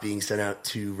it's not being sent out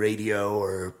to radio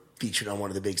or featured on one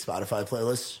of the big Spotify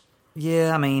playlists?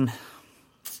 Yeah, I mean,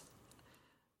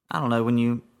 I don't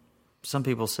know. Some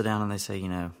people sit down and they say, you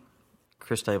know,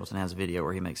 Chris Stapleton has a video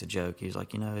where he makes a joke. He's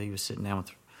like, you know, he was sitting down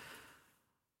with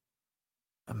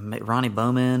Ronnie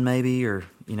Bowman maybe, or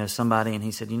somebody, and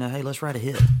he said, hey, let's write a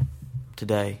hit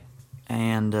today.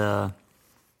 And I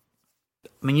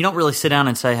mean, you don't really sit down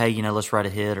and say, hey, let's write a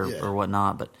hit or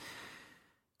whatnot, but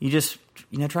you just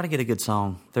try to get a good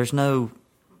song. There's no,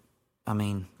 I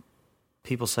mean,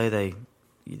 people say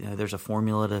there's a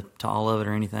formula to all of it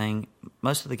or anything.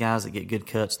 Most of the guys that get good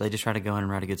cuts, they just try to go in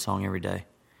and write a good song every day.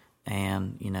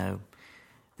 And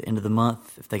the end of the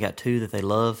month, if they got 2 that they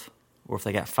love, or if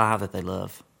they got 5 that they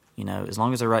love, as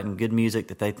long as they're writing good music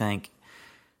that they think,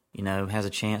 has a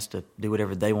chance to do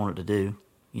whatever they want it to do,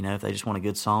 if they just want a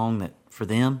good song that for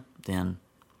them, then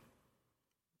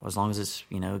as long as it's,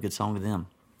 a good song to them.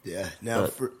 Yeah. Now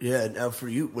for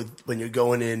you, when you're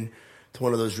going in to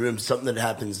one of those rooms, something that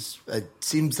happens, it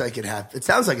sounds like it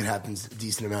happens a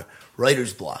decent amount.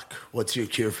 Writer's block. What's your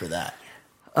cure for that?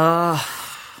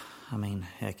 I mean,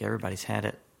 heck, everybody's had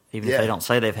it. Even if they don't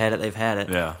say they've had it, they've had it.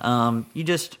 Yeah. You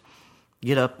just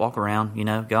get up, walk around,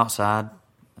 go outside.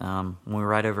 When we were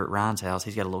right over at Ryan's house,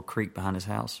 he's got a little creek behind his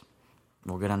house.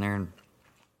 We'll go down there and,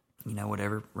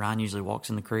 whatever. Ryan usually walks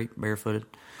in the creek barefooted.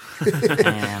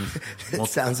 And we'll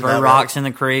throw rocks in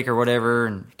the creek or whatever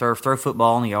and throw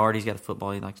football in the yard. He's got a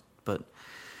football he likes. But,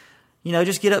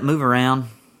 just get up, move around,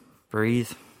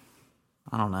 breathe.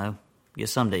 I don't know. Get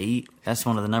something to eat. That's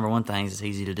one of the number one things that's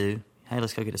easy to do. Hey,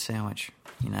 let's go get a sandwich,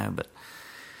 But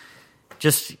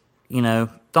just,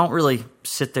 don't really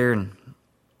sit there and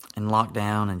lock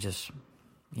down and just,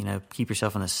 keep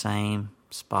yourself in the same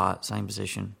spot, same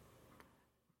position.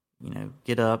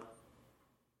 Get up,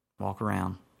 walk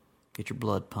around, get your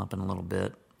blood pumping a little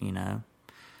bit,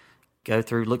 Go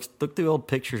through, look through old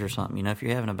pictures or something, If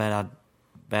you're having a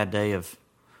bad day of,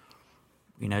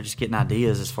 just getting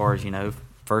ideas as far as,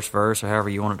 first verse or however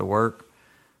you want it to work,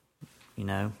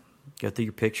 go through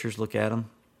your pictures, look at them.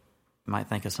 You might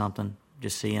think of something,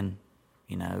 just seeing,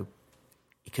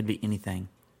 it could be anything.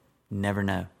 You never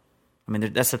know. I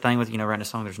mean, that's the thing with, writing a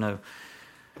song. There's no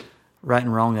right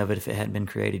and wrong of it if it hadn't been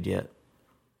created yet.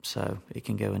 So it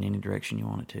can go in any direction you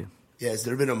want it to. Yeah, has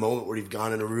there been a moment where you've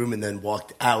gone in a room and then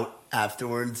walked out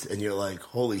afterwards and you're like,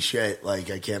 holy shit, like,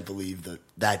 I can't believe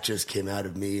that just came out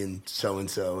of me and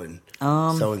so-and-so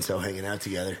hanging out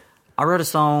together? I wrote a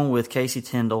song with Casey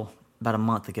Tyndall about a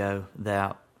month ago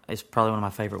that is probably one of my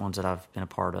favorite ones that I've been a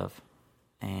part of.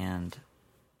 And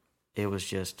it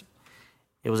was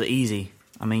easy.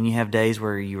 I mean, you have days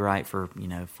where you write for,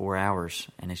 4 hours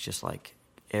and it's just like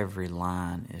every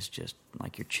line is just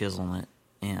like you're chiseling it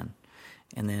in.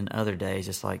 And then other days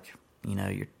it's like,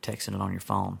 you're texting it on your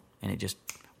phone and it just,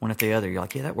 one after the other, you're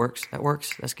like, yeah, that works,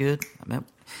 that's good.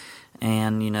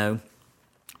 And,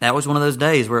 that was one of those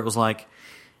days where it was like,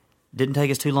 didn't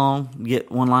take us too long to get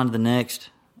one line to the next.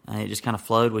 It just kind of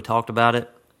flowed. We talked about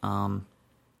it.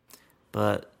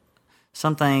 But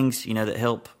some things, that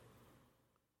help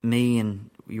me, and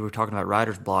you were talking about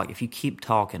writer's block, if you keep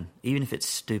talking, even if it's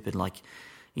stupid, like,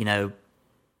 you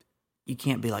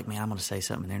can't be like, man, I'm going to say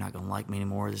something and they're not going to like me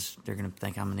anymore. They're going to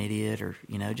think I'm an idiot, or,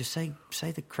 just say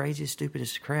the craziest,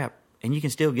 stupidest crap. And you can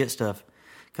still get stuff.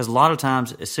 Because a lot of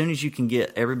times, as soon as you can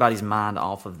get everybody's mind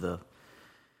off of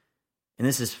and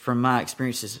this is from my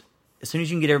experiences, as soon as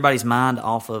you can get everybody's mind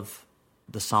off of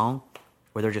the song,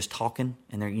 where they're just talking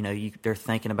and they're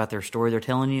thinking about their story they're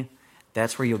telling you,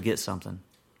 that's where you'll get something.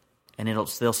 And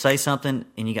they'll say something,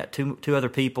 and you got two other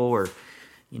people, or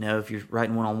if you're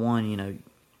writing one-on-one,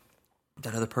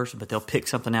 that other person, but they'll pick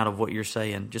something out of what you're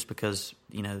saying just because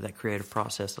that creative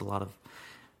process that a lot of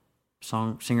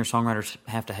singer-songwriters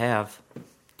have to have.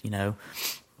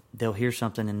 They'll hear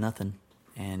something and nothing,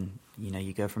 and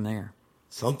you go from there.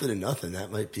 Something and nothing. That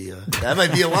might be a line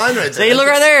right there. See, look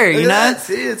right there.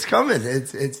 See, it's coming.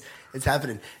 It's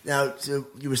happening. Now, so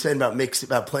you were saying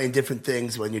about playing different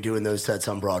things when you're doing those sets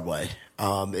on Broadway,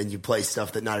 and you play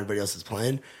stuff that not everybody else is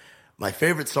playing. My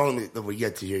favorite song that we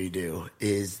get to hear you do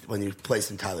is when you play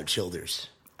some Tyler Childers.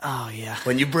 Oh yeah.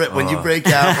 When you break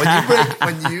out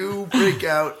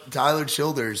Tyler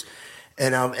Childers,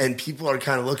 and people are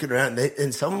kind of looking around,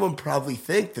 and some of them probably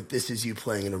think that this is you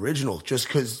playing an original, just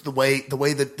because the way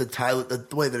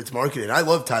that it's marketed. I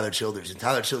love Tyler Childers, and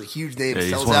Tyler Childers, huge name. Yeah,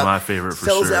 he's one of my favorite for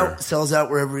sure. Sells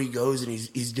out wherever he goes, and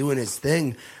he's doing his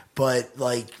thing. But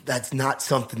like, that's not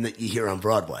something that you hear on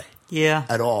Broadway. Yeah,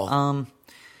 at all.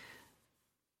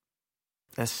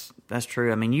 That's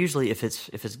true. I mean, usually if it's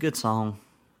a good song,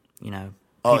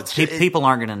 people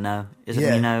aren't going to know.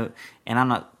 And I'm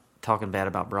not talking bad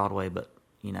about Broadway, but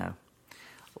a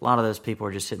lot of those people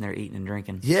are just sitting there eating and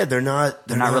drinking. Yeah, they're not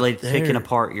really picking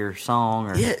apart your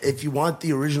song. Yeah, if you want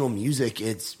the original music,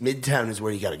 it's Midtown is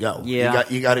where you got to go. Yeah,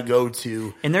 you got to go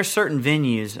to. And there's certain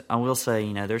venues. I will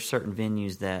say, there's certain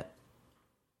venues that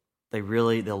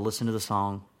they'll listen to the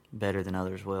song better than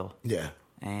others will. Yeah.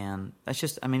 And that's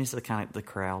just, I mean, it's the kind of the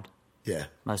crowd. Yeah.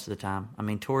 Most of the time. I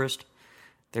mean, tourists,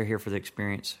 they're here for the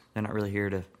experience. They're not really here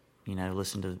to,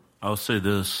 listen to. I'll say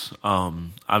this.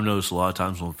 I've noticed a lot of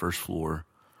times on the first floor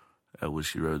at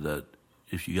Whiskey Road that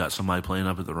if you got somebody playing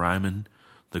up at the Ryman,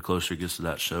 the closer it gets to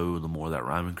that show, the more that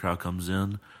Ryman crowd comes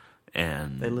in.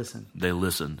 And they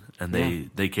listen. And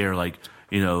they care. Like,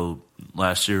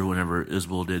 last year whenever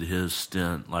Isbell did his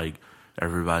stint, like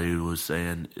everybody was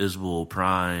saying Isbell,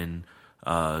 Prine,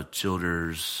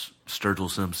 Childers, Sturgill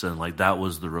Simpson, like that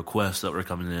was the requests that were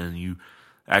coming in. You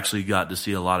actually got to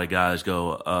see a lot of guys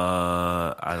go,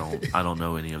 I don't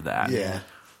know any of that. Yeah.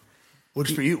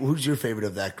 Which for you, who's your favorite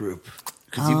of that group?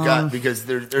 Because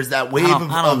there's that wave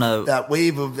that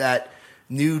wave of that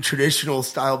new traditional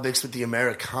style mixed with the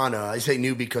Americana. I say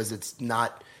new because it's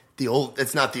not the old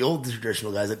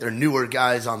traditional guys. Like they're newer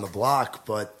guys on the block,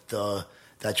 but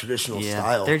that traditional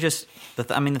style. They're just the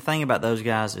thing about those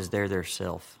guys is they're their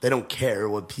self. They don't care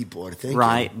what people are thinking.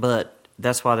 Right, but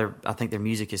that's why I think their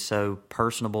music is so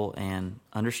personable and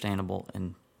understandable,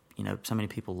 and so many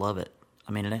people love it.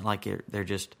 I mean, it ain't like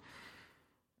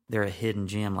they're a hidden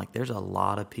gem. Like there's a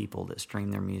lot of people that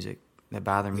stream their music, that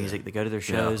buy their music, that go to their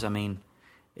shows. Yeah. I mean,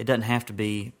 it doesn't have to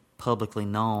be publicly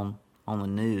known on the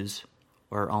news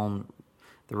or on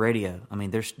the radio. I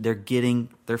mean, they're getting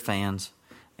their fans,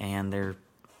 and they're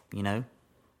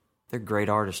great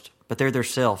artists, but they're their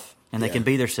self, and they can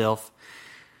be their self.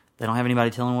 They don't have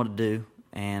anybody telling them what to do,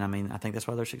 and I think that's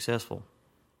why they're successful.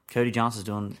 Cody Johnson's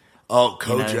doing. Oh,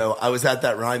 Kojo! I was at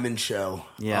that Ryman show.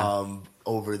 Yeah.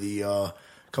 Over the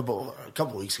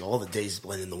couple weeks ago. All the days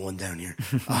blend into one down here.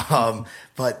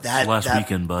 But that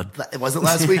weekend, bud. It wasn't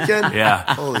last weekend.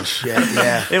 Yeah. Holy shit!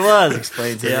 Yeah, it was.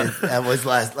 Explains it. That was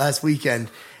last weekend.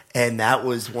 And that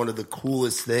was one of the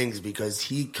coolest things because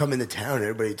he come into town and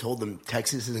everybody told him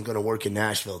Texas isn't going to work in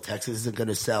Nashville. Texas isn't going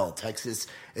to sell. Texas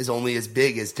is only as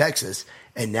big as Texas.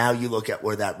 And now you look at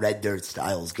where that Red Dirt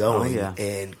style is going. Oh, yeah.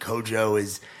 And Kojo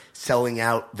is selling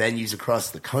out venues across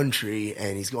the country,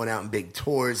 and he's going out in big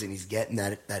tours, and he's getting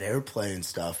that airplay and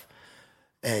stuff.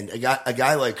 And a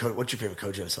guy like what's your favorite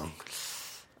Kojo song?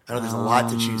 I know there's a lot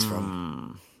to choose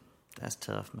from. That's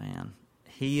tough, man.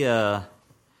 He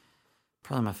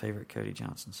probably my favorite Cody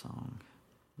Johnson song.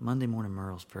 Monday Morning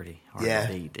Merle's pretty hard to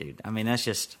beat, dude. I mean, that's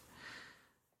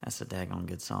a daggone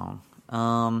good song.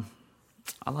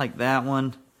 I like that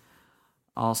one.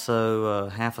 Also,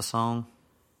 Half a Song.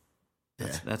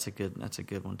 That's a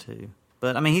good one too.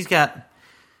 But I mean, he's got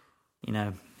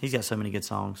so many good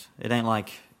songs. It ain't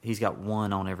like he's got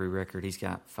one on every record. He's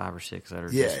got 5 or 6 that are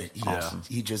just awesome.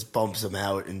 He just bumps them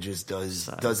out and just does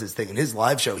his thing. In his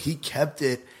live show, he kept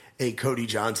it a Cody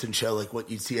Johnson show, like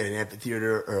what you'd see at an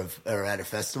amphitheater or at a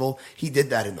festival. He did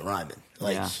that in the Ryman.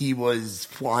 He was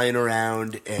flying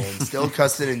around and still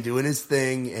cussing and doing his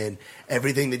thing, and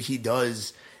everything that he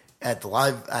does at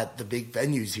the big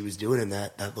venues he was doing in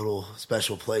that little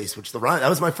special place, which that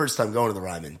was my first time going to the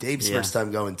Ryman. Dave's first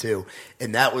time going too,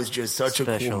 and that was just such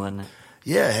special, a cool. Isn't it?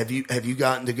 Yeah, have you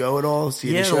gotten to go at all?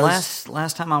 See any shows?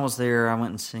 last time I was there, I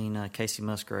went and seen Casey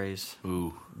Musgraves.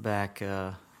 Ooh. Back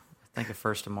I think the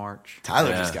 1st of March.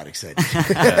 Tyler just got excited.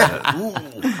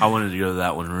 I wanted to go to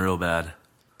that one real bad.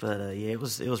 But it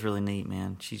was really neat,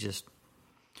 man. She's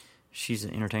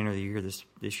an entertainer of the year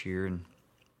this year, and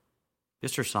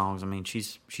just her songs. I mean,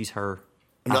 she's her.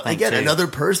 Again, another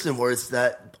person where it's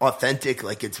that authentic,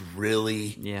 like it's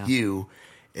really you.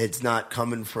 It's not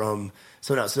coming from.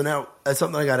 So now that's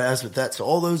something I got to ask with that. So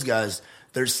all those guys,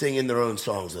 they're singing their own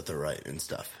songs that they're writing and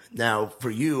stuff. Now, for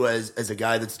you as a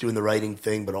guy that's doing the writing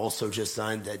thing, but also just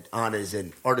signed on as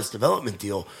an artist development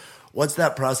deal, what's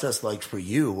that process like for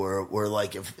you? Where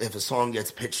like if a song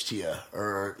gets pitched to you,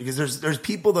 or because there's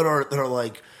people that are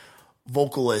like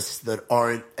vocalists that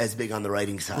aren't as big on the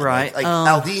writing side, right? Like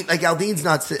Aldean, Aldean's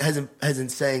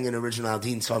hasn't sang an original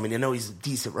Aldean song. I mean, I know he's a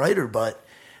decent writer, but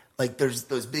like there's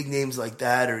those big names like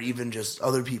that, or even just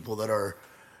other people that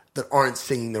aren't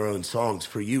singing their own songs.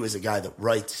 For you as a guy that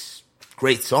writes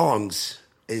great songs,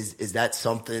 is that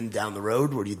something down the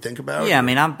road where you think about? Yeah, I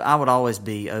mean, I would always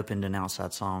be open to an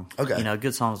outside song. Okay, a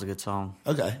good song is a good song.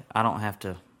 Okay, I don't have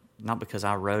to, not because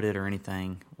I wrote it or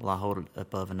anything. Will I hold it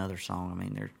above another song? I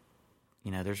mean,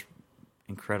 there's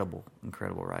incredible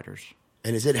writers.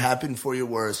 And has it happened for you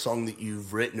where a song that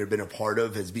you've written or been a part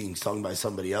of is being sung by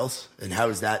somebody else? And how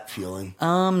is that feeling?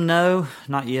 No,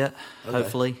 not yet. Okay.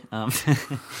 Hopefully,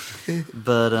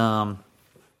 but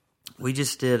we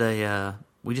just did a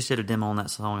demo on that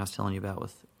song I was telling you about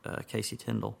with Casey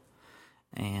Tyndall,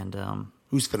 and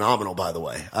who's phenomenal, by the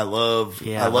way. I love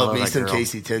me some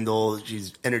Casey Tyndall.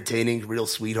 She's entertaining, real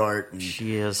sweetheart. And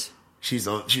she is. She's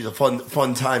a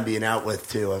fun time being out with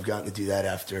too. I've gotten to do that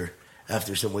after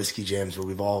some whiskey jams where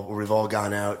we've all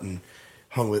gone out and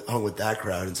hung with that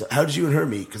crowd. And so, how did you and her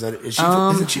meet? Because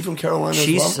isn't she from Carolina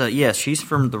as well? Yes, she's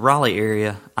from the Raleigh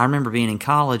area. I remember being in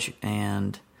college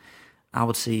and I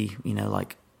would see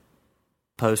like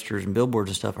posters and billboards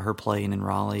and stuff of her playing in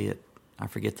Raleigh at, I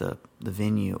forget the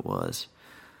venue it was.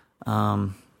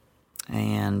 And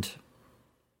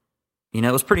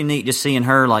it was pretty neat just seeing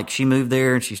her, like she moved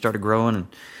there and she started growing and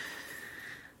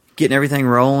getting everything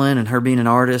rolling and her being an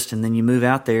artist, and then you move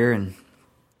out there and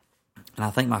I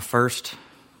think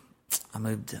I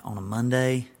moved on a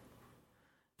Monday,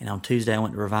 and on Tuesday I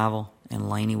went to Revival, and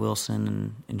Lainey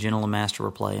Wilson and Jenna LeMaster were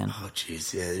playing. Oh,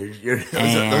 jeez,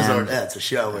 yeah, that's a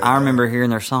show. I remember hearing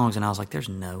their songs, and I was like, "There's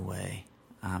no way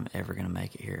I'm ever going to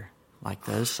make it here. Like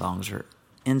those songs are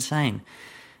insane."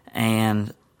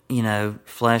 And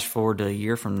flash forward to a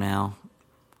year from now.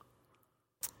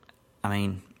 I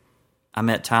mean, I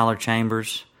met Tyler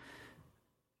Chambers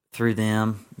through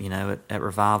them, at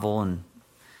Revival, and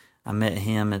I met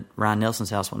him at Ryan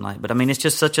Nelson's house one night. But I mean, it's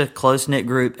just such a close knit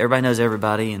group. Everybody knows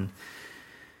everybody, and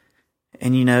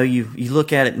you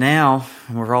look at it now,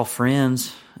 and we're all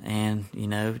friends, and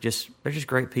they're just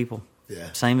great people.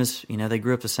 Yeah. Same as they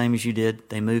grew up the same as you did.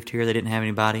 They moved here. They didn't have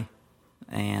anybody,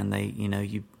 and they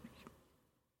you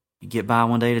get by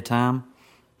one day at a time,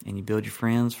 and you build your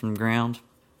friends from the ground,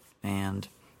 and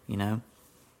you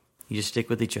just stick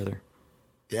with each other.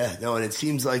 Yeah, no, and it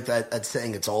seems like that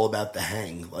saying, it's all about the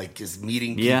hang, like just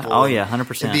meeting people. Yeah,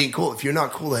 100%. And being cool. If you're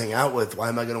not cool to hang out with, why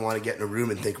am I going to want to get in a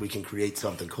room and think we can create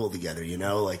something cool together,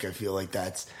 Like, I feel like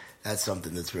that's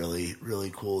something that's really,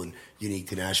 really cool and unique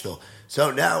to Nashville.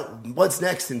 So now, what's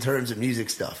next in terms of music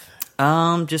stuff?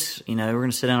 Just, we're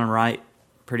going to sit down and write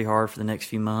pretty hard for the next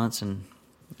few months and,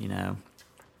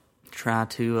 try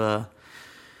to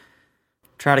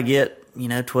get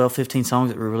 12, 15 songs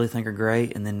that we really think are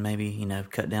great, and then maybe,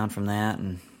 cut down from that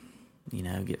and,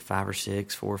 get 5 or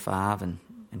 6, 4 or 5, and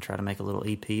try to make a little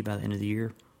EP by the end of the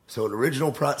year. So an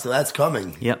original so that's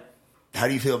coming. Yep. How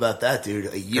do you feel about that,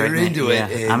 dude? A year into it.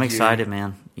 Yeah, I'm excited,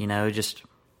 man.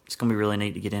 It's going to be really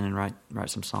neat to get in and write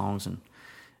some songs, and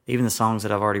even the songs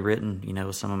that I've already written,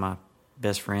 with some of my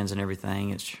best friends and everything.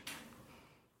 It's,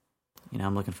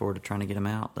 I'm looking forward to trying to get them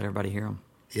out, let everybody hear them.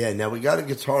 Yeah, now we got a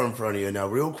guitar in front of you. Now,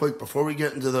 real quick, before we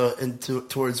get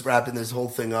towards wrapping this whole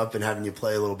thing up and having you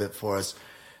play a little bit for us,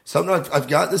 something I've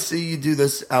gotten to see you do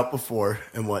this out before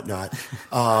and whatnot,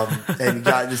 and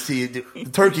gotten to see you do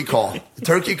the turkey call,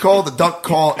 the duck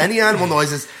call, any animal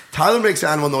noises. Tyler makes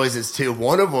animal noises too.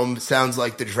 One of them sounds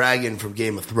like the dragon from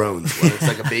Game of Thrones, where it's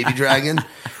like a baby dragon.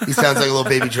 He sounds like a little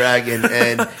baby dragon,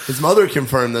 and his mother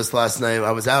confirmed this last night.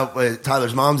 I was out.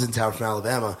 Tyler's mom's in town from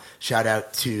Alabama. Shout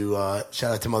out to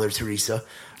Mother Teresa.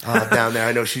 Down there.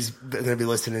 I know she's going to be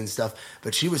listening and stuff,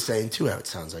 but she was saying too how it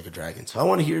sounds like a dragon. So I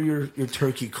want to hear your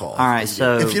turkey call. All right,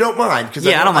 so if you don't mind, because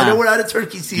I don't mind. I know we're out of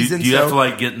turkey season. Do you have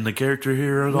to get in the character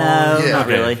here at all? No, yeah. Not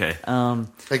really. Okay.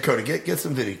 Hey Cody, get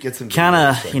some video. Get some kind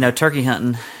of turkey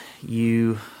hunting.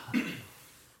 You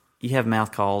have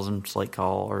mouth calls and slate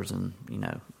callers and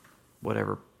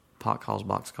whatever pot calls,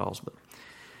 box calls, but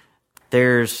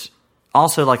there's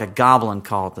also like a goblin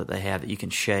call that they have that you can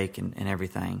shake and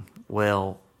everything.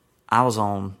 Well, I was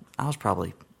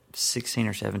probably 16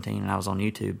 or 17, and I was on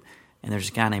YouTube, and there's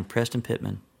a guy named Preston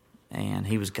Pittman, and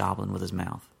he was gobbling with his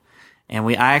mouth. And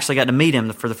I actually got to meet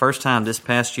him for the first time this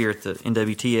past year at the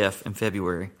NWTF in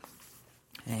February,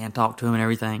 and talked to him and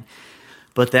everything.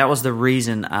 But that was the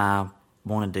reason I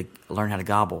wanted to learn how to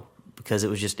gobble, because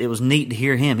it was neat to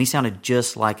hear him. He sounded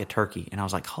just like a turkey, and I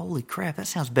was like, holy crap, that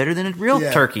sounds better than a real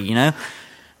turkey,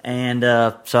 And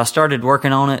so I started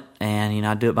working on it, and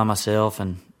I do it by myself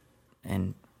and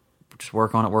just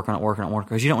work on it,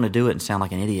 because you don't want to do it and sound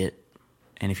like an idiot.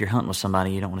 And if you're hunting with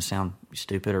somebody, you don't want to sound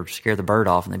stupid or scare the bird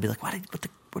off, and they'd be like, "What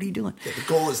are you doing?" Yeah, the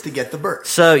goal is to get the bird.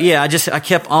 So I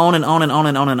kept on and on and on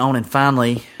and on and on, and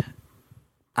finally,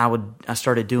 I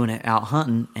started doing it out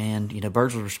hunting, and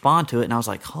birds would respond to it, and I was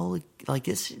like, "Holy, like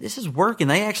this is working."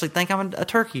 They actually think I'm a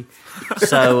turkey.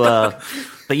 So,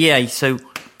 but yeah, so.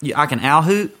 I can owl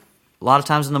hoot. A lot of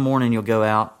times in the morning you'll go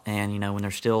out and, when they're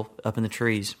still up in the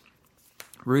trees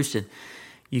roosted,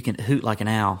 you can hoot like an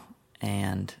owl.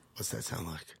 And what's that sound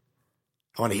like?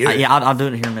 I want to hear it. Yeah, I'll do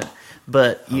it here in a minute.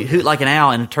 But you hoot like an owl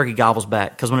and a turkey gobbles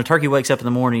back. Because when a turkey wakes up in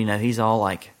the morning, he's all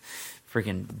like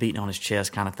freaking beating on his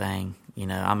chest kind of thing.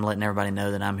 I'm letting everybody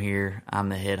know that I'm here. I'm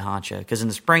the head honcho. Because in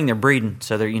the spring they're breeding.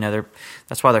 So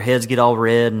that's why their heads get all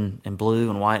red and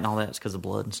blue and white and all that. It's because of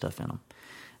blood and stuff in them.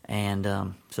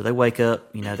 And so they wake up,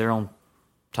 you know, they're on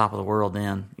top of the world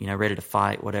then, you know, ready to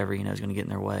fight whatever, you know, is going to get in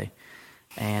their way.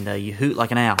 And you hoot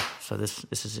like an owl. So this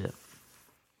is it.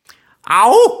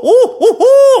 Ow! Ooh, ooh,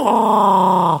 ooh,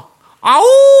 ow!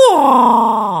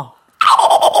 Ow!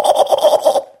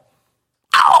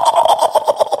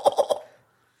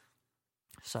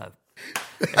 So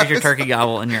there's your turkey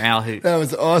gobble and your owl hoot. That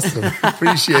was awesome.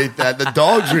 Appreciate that. The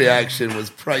dog's reaction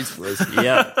was priceless.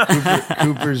 Yep.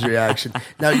 Cooper's reaction.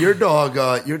 Now your dog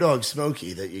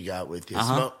Smokey that you got with you.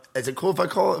 Is it cool if I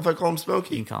call him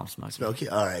Smokey? You can call him Smokey. Smokey.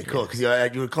 All right, cool. Because you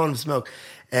were calling him Smoke.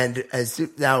 And I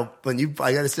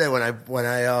gotta say when I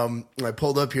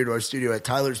pulled up here to our studio at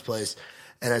Tyler's place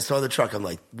and I saw the truck, I'm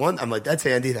like, that's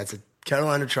Andy. That's a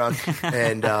Carolina truck,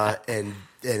 and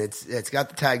it's got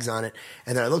the tags on it.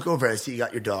 And then I look over and I see you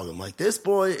got your dog. I'm like, this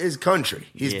boy is country.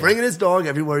 He's bringing his dog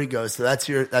everywhere he goes. So that's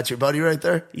your buddy right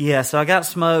there. Yeah. So I got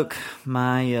Smoke when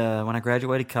I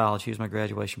graduated college. He was my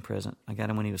graduation present. I got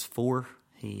him when he was 4.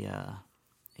 He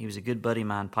was a good buddy of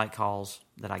mine, Pike Halls,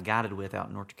 that I guided with out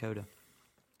in North Dakota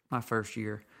my first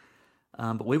year.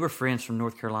 But we were friends from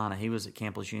North Carolina. He was at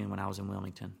Camp Lejeune when I was in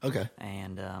Wilmington. Okay.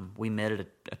 And we met at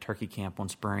a turkey camp one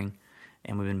spring,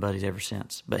 and we've been buddies ever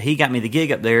since. But he got me the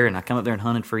gig up there, and I come up there and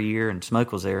hunted for a year, and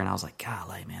Smoke was there, and I was like,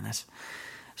 golly, man, that's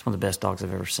one of the best dogs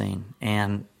I've ever seen.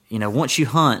 And, you know, once you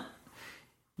hunt,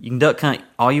 you can duck hunt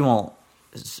all you want.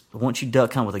 Once you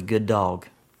duck hunt with a good dog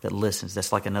that listens,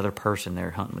 that's like another person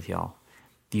there hunting with y'all,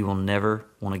 you will never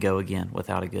want to go again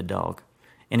without a good dog.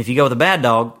 And if you go with a bad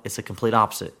dog, it's the complete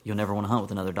opposite. You'll never want to hunt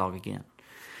with another dog again.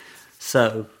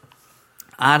 So,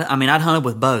 I'd hunted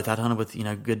with both. I'd hunted with, you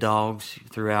know, good dogs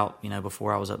throughout, you know,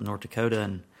 before I was up in North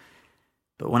Dakota.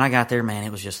 But when I got there, man,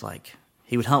 it was just like,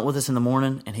 he would hunt with us in the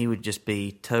morning, and he would just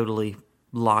be totally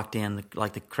locked in,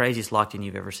 like the craziest locked in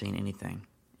you've ever seen anything.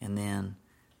 And then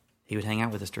he would hang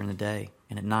out with us during the day.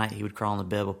 And at night, he would crawl on the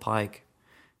bed with Pike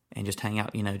and just hang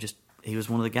out, you know, he was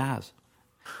one of the guys.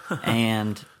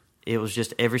 And it was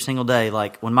just every single day.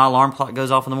 Like when my alarm clock goes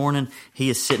off in the morning, he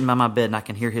is sitting by my bed and I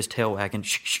can hear his tail wagging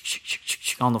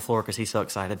on the floor because he's so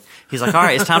excited. He's like, all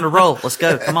right, it's time to roll. Let's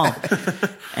go. Come on.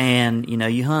 And, you know,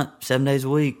 you hunt 7 days a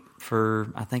week for,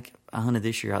 I think I hunted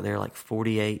this year out there like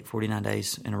 48, 49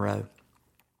 days in a row.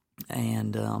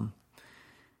 And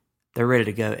they're ready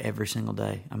to go every single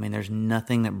day. I mean, there's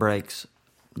nothing that breaks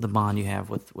the bond you have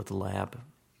with the lab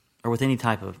or with any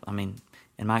type of, I mean,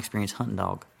 in my experience, hunting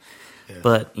dog. Yeah.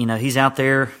 But, you know, he's out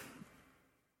there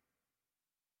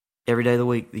every day of the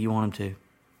week that you want him to.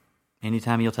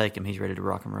 Anytime you'll take him, he's ready to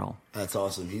rock and roll. That's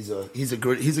awesome. He's a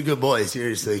good boy,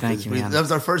 seriously. Thank you, man. That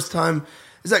was our first time.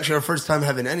 This is actually our first time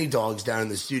having any dogs down in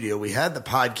the studio. We had the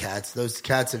pod cats. Those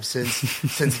cats have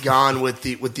since gone with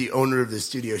the owner of the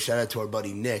studio. Shout out to our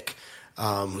buddy Nick,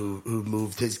 who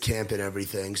moved his camp and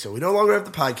everything. So we no longer have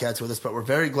the pod cats with us, but we're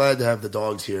very glad to have the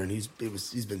dogs here. And he's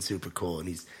been super cool, and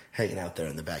he's hanging out there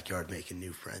in the backyard making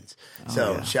new friends.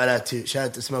 Shout out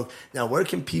to Smoke. Now, where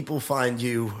can people find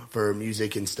you for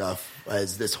music and stuff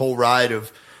as this whole ride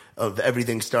of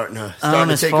everything starting to take off?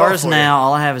 As far as now,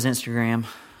 all I have is Instagram.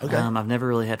 Okay. I've never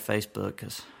really had Facebook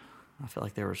because I feel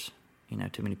like there was, you know,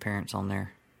 too many parents on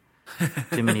there,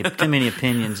 too many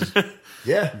opinions.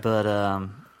 Yeah. But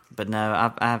no,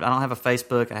 I don't have a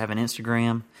Facebook. I have an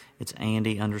Instagram. It's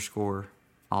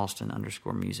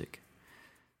Andy_Austin_music.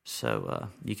 So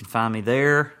you can find me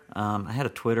there. I had a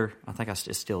Twitter. I think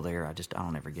it's still there. I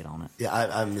don't ever get on it. Yeah,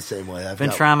 I'm the same way. I've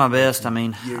been trying my best. I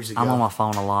mean, years ago. I'm on my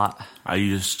phone a lot. I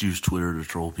just use Twitter to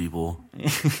troll people.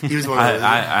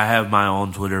 I have my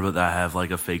own Twitter, but I have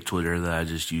like a fake Twitter that I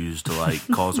just use to like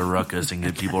cause a ruckus and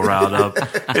get people riled up.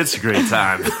 It's a great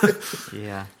time.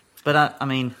 Yeah, but I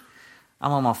mean,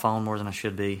 I'm on my phone more than I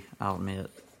should be, I'll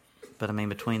admit. But I mean,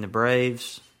 between the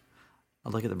Braves, I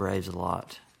look at the Braves a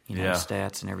lot. You know,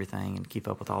 stats and everything, and keep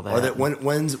up with all that. When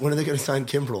are they going to sign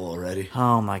Kimbrel already?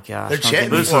 Oh my gosh! They're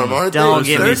chanting for him, aren't they? Don't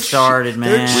get me started, man.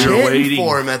 They're chanting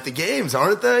for him at the games,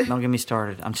 aren't they? Don't get me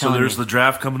started. I'm telling you. So there's the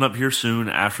draft coming up here soon.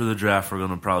 After the draft, we're going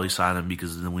to probably sign him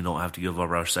because then we don't have to give up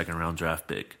our second round draft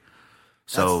pick.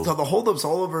 So the holdup's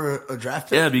all over a draft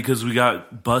pick? Yeah, because we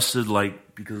got busted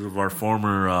because of our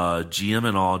former GM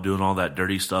and all doing all that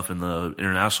dirty stuff in the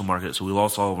international market. So we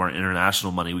lost all of our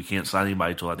international money. We can't sign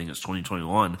anybody until I think it's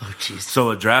 2021. Oh, jeez.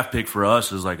 So a draft pick for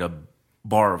us is like a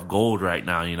bar of gold right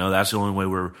now. You know, that's the only way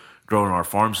we're growing our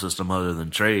farm system other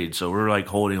than trade. So we're like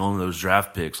holding on to those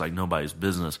draft picks like nobody's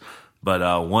business.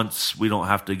 But once we don't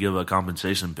have to give a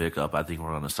compensation pickup, I think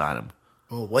we're going to sign him.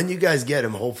 Well, when you guys get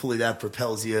him, hopefully that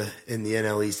propels you in the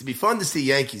NL East. It'd be fun to see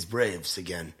Yankees-Braves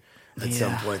again at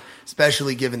some point,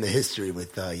 especially given the history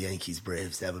with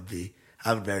Yankees-Braves. That would be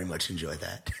I would very much enjoy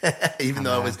that. even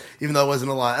though I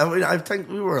wasn't alive. I mean, I think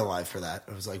we were alive for that.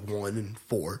 It was like 1 and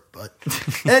 4, but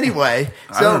anyway.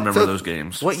 I don't remember those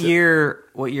games. What year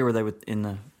were they in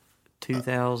the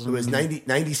 2000s? It was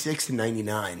 96 and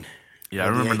 99. Yeah, I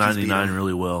remember 99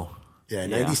 really well. Yeah,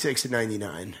 96 and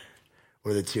 99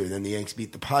 were the two. And then the Yanks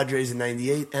beat the Padres in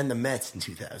 98 and the Mets in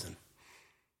 2000.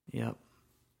 Yep.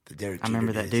 The Derek I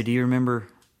remember Jeter that. days. Dude, do you remember?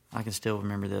 I can still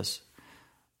remember this.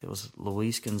 It was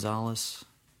Luis Gonzalez.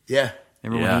 Yeah.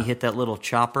 Remember when he hit that little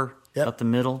chopper up the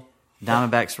middle?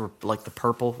 Diamondbacks were like the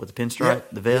purple with the pinstripe,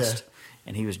 the vest,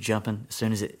 and he was jumping as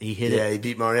soon as he hit it. Yeah, he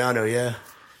beat Mariano, Man,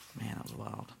 that was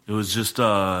wild. It was just,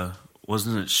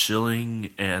 wasn't it Schilling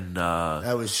and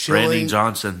that was Schilling, Randy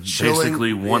Johnson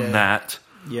basically won that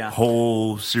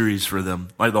whole series for them,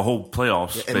 like the whole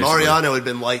playoffs. And Mariano had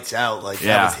been lights out, like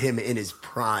that was him in his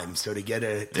prime. So to get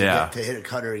to hit a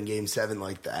cutter in Game 7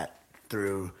 like that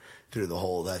through the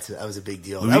hole, that was a big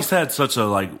deal. Luis had such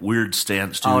a weird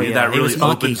stance too. That really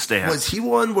open stance. Was he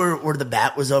one where the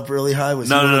bat was up really high?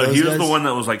 No. He was the one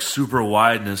that was like super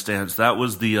wide in his stance. That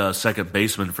was the second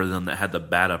baseman for them that had the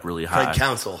bat up really high. Craig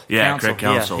Counsell. Yeah, Craig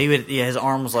Counsell. Yeah, he would. Yeah, his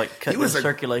arm was like cutting the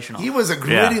circulation off. He was a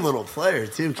gritty little player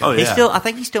too. I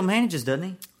think he still manages, doesn't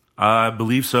he? I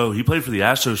believe so. He played for the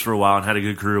Astros for a while and had a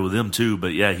good career with them too. But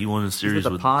yeah, he won a series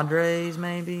with the Padres,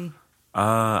 maybe.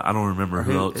 I don't remember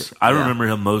who else. I remember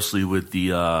him mostly with the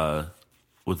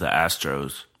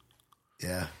Astros.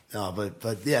 Yeah, no,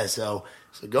 but yeah. So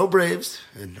go Braves,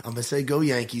 and I'm gonna say go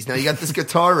Yankees. Now you got this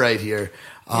guitar right here.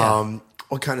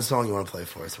 What kind of song you want to play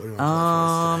for us? What do you want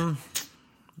to play for us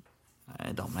today?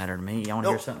 It don't matter to me. You want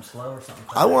to hear something slow or something?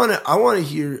 I want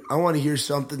to hear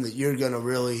something that you're gonna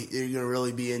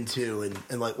really be into,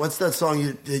 and like, what's that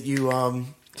song that you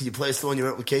Did you play us the one you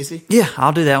went with Casey? Yeah,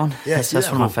 I'll do that one. Yeah, that's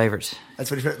one of my favorites. That's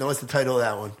what you. No, what's the title of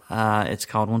that one? It's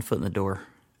called "One Foot in the Door."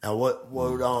 Now, what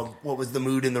was the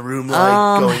mood in the room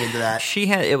like going into that? She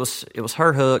had it was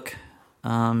her hook.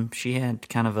 She had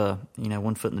kind of a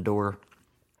one foot in the door,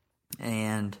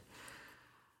 and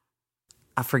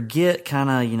I forget kind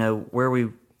of where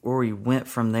we went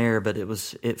from there, but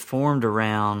it formed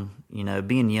around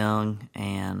being young,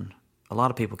 and a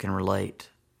lot of people can relate.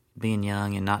 Being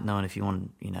young and not knowing if you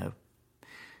want to,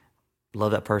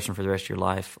 love that person for the rest of your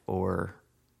life or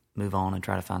move on and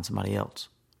try to find somebody else.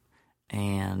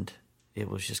 And it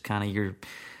was just kind of you're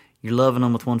loving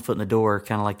them with one foot in the door,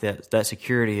 kind of like that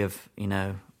security of,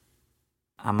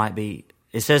 I might be,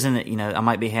 it says in it, I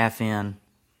might be half in,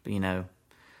 but,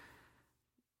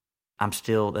 I'm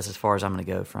still, that's as far as I'm going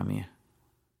to go from you.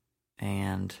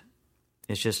 And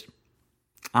it's just,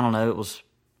 I don't know,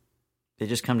 it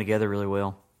just come together really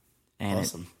well. And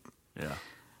awesome.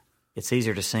 It's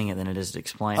easier to sing it than it is to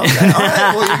explain it. Okay. All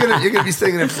right. Well, you're gonna be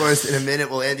singing it for us in a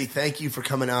minute. Well, Andy, thank you for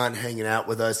coming on, hanging out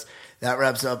with us. That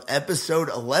wraps up episode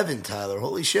 11, Tyler.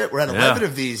 Holy shit, we're at 11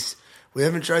 of these. We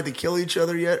haven't tried to kill each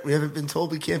other yet. We haven't been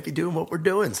told we can't be doing what we're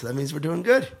doing, so that means we're doing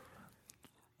good.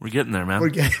 We're getting there, man. We're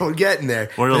getting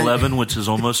there. We're at 11, which is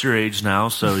almost your age now,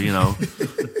 so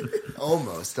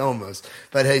Almost.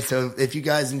 But hey, so if you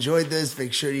guys enjoyed this,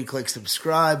 make sure you click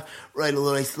subscribe, write a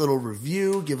nice little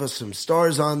review, give us some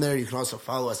stars on there. You can also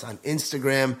follow us on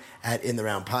Instagram at In The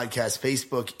Round Podcast,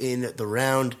 Facebook In The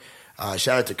Round.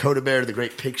 Shout out to Coda Bear, the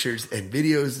great pictures and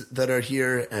videos that are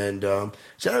here. And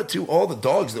shout out to all the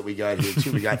dogs that we got here,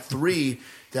 too. We got 3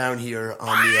 down here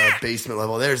on the basement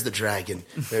level. There's the dragon.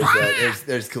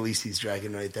 There's Khaleesi's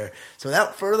dragon right there. So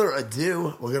without further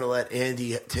ado, we're going to let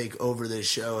Andy take over this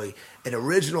show. An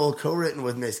original co-written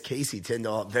with Miss Casey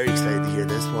Tyndall. Very excited to hear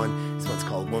this one. This one's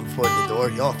called One Foot in the Door.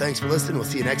 Y'all, thanks for listening. We'll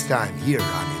see you next time here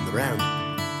on In The Round.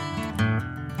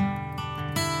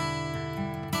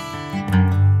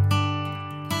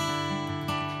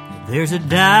 There's a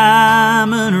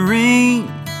diamond ring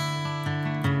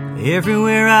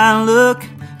everywhere I look,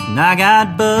 and I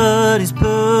got buddies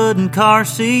putting car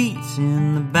seats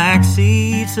in the back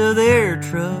seats of their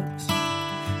trucks.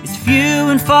 It's few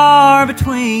and far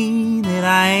between that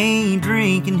I ain't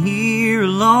drinking here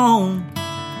alone.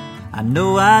 I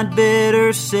know I'd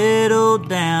better settle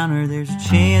down, or there's a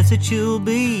chance that you'll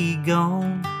be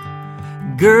gone.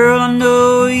 Girl, I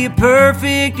know you're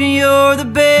perfect and you're the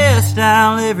best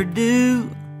I'll ever do.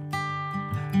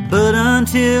 But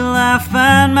until I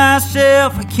find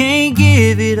myself, I can't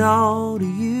give it all to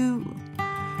you.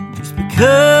 Just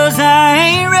because I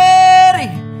ain't ready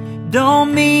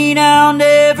don't mean I'll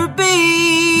never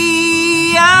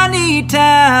be. I need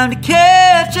time to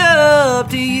catch up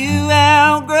to you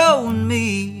outgrowing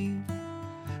me.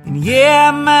 And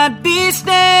yeah, I might be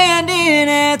standing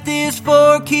at this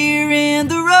fork here in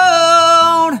the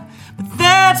road, but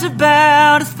that's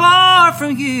about as far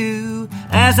from you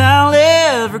as I'll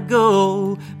ever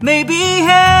go. Maybe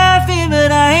half in,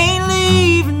 but I ain't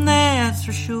leaving, that's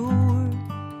for sure.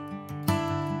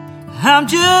 I'm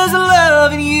just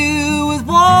loving you with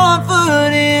one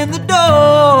foot in the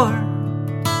door.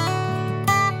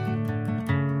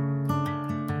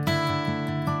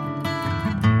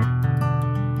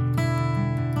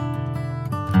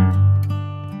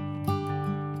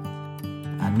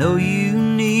 I know you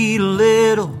need a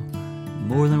little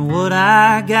more than what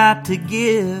I got to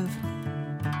give.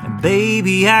 And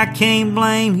baby, I can't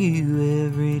blame you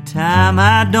every time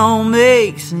I don't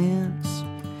make sense.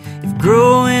 If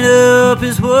growing up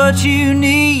is what you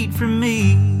need from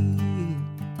me,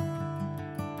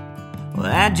 well,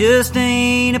 that just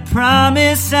ain't a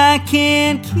promise I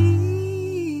can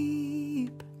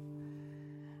keep.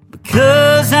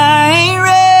 Because I ain't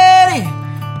ready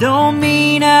don't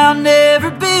mean I'll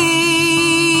never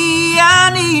be.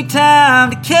 I need time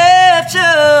to catch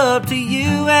up to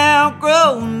you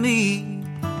outgrowing me.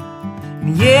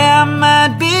 Yeah, I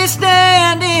might be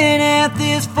standing at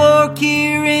this fork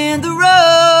here in the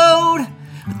road,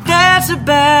 but that's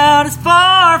about as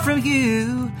far from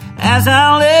you as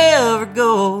I'll ever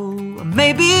go.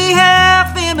 Maybe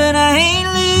half in, but I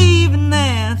ain't leaving,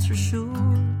 that's for sure.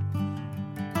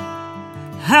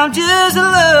 I'm just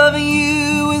loving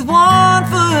you with one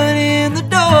foot in the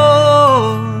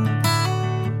door.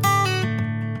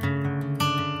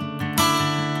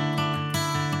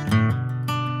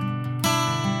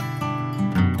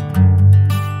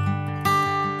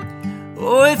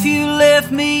 Oh, if you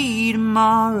left me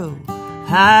tomorrow,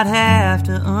 I'd have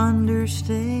to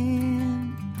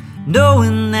understand.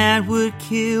 Knowing that would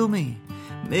kill me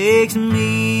makes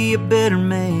me a better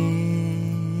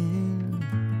man.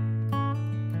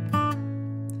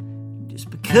 Just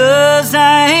because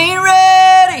I ain't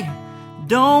ready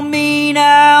don't mean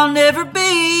I'll never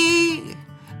be.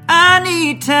 I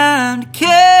need time to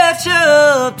catch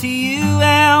up to you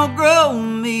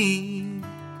outgrowing me.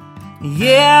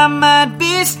 Yeah, I might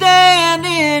be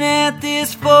standing at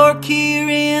this fork here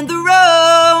in the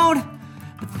road,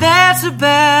 but that's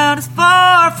about as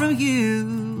far from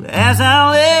you as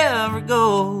I'll ever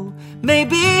go.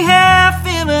 Maybe half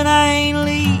in, but I ain't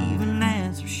leaving,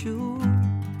 that's for sure.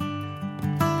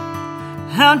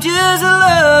 I'm just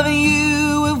loving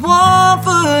you with one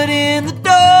foot in the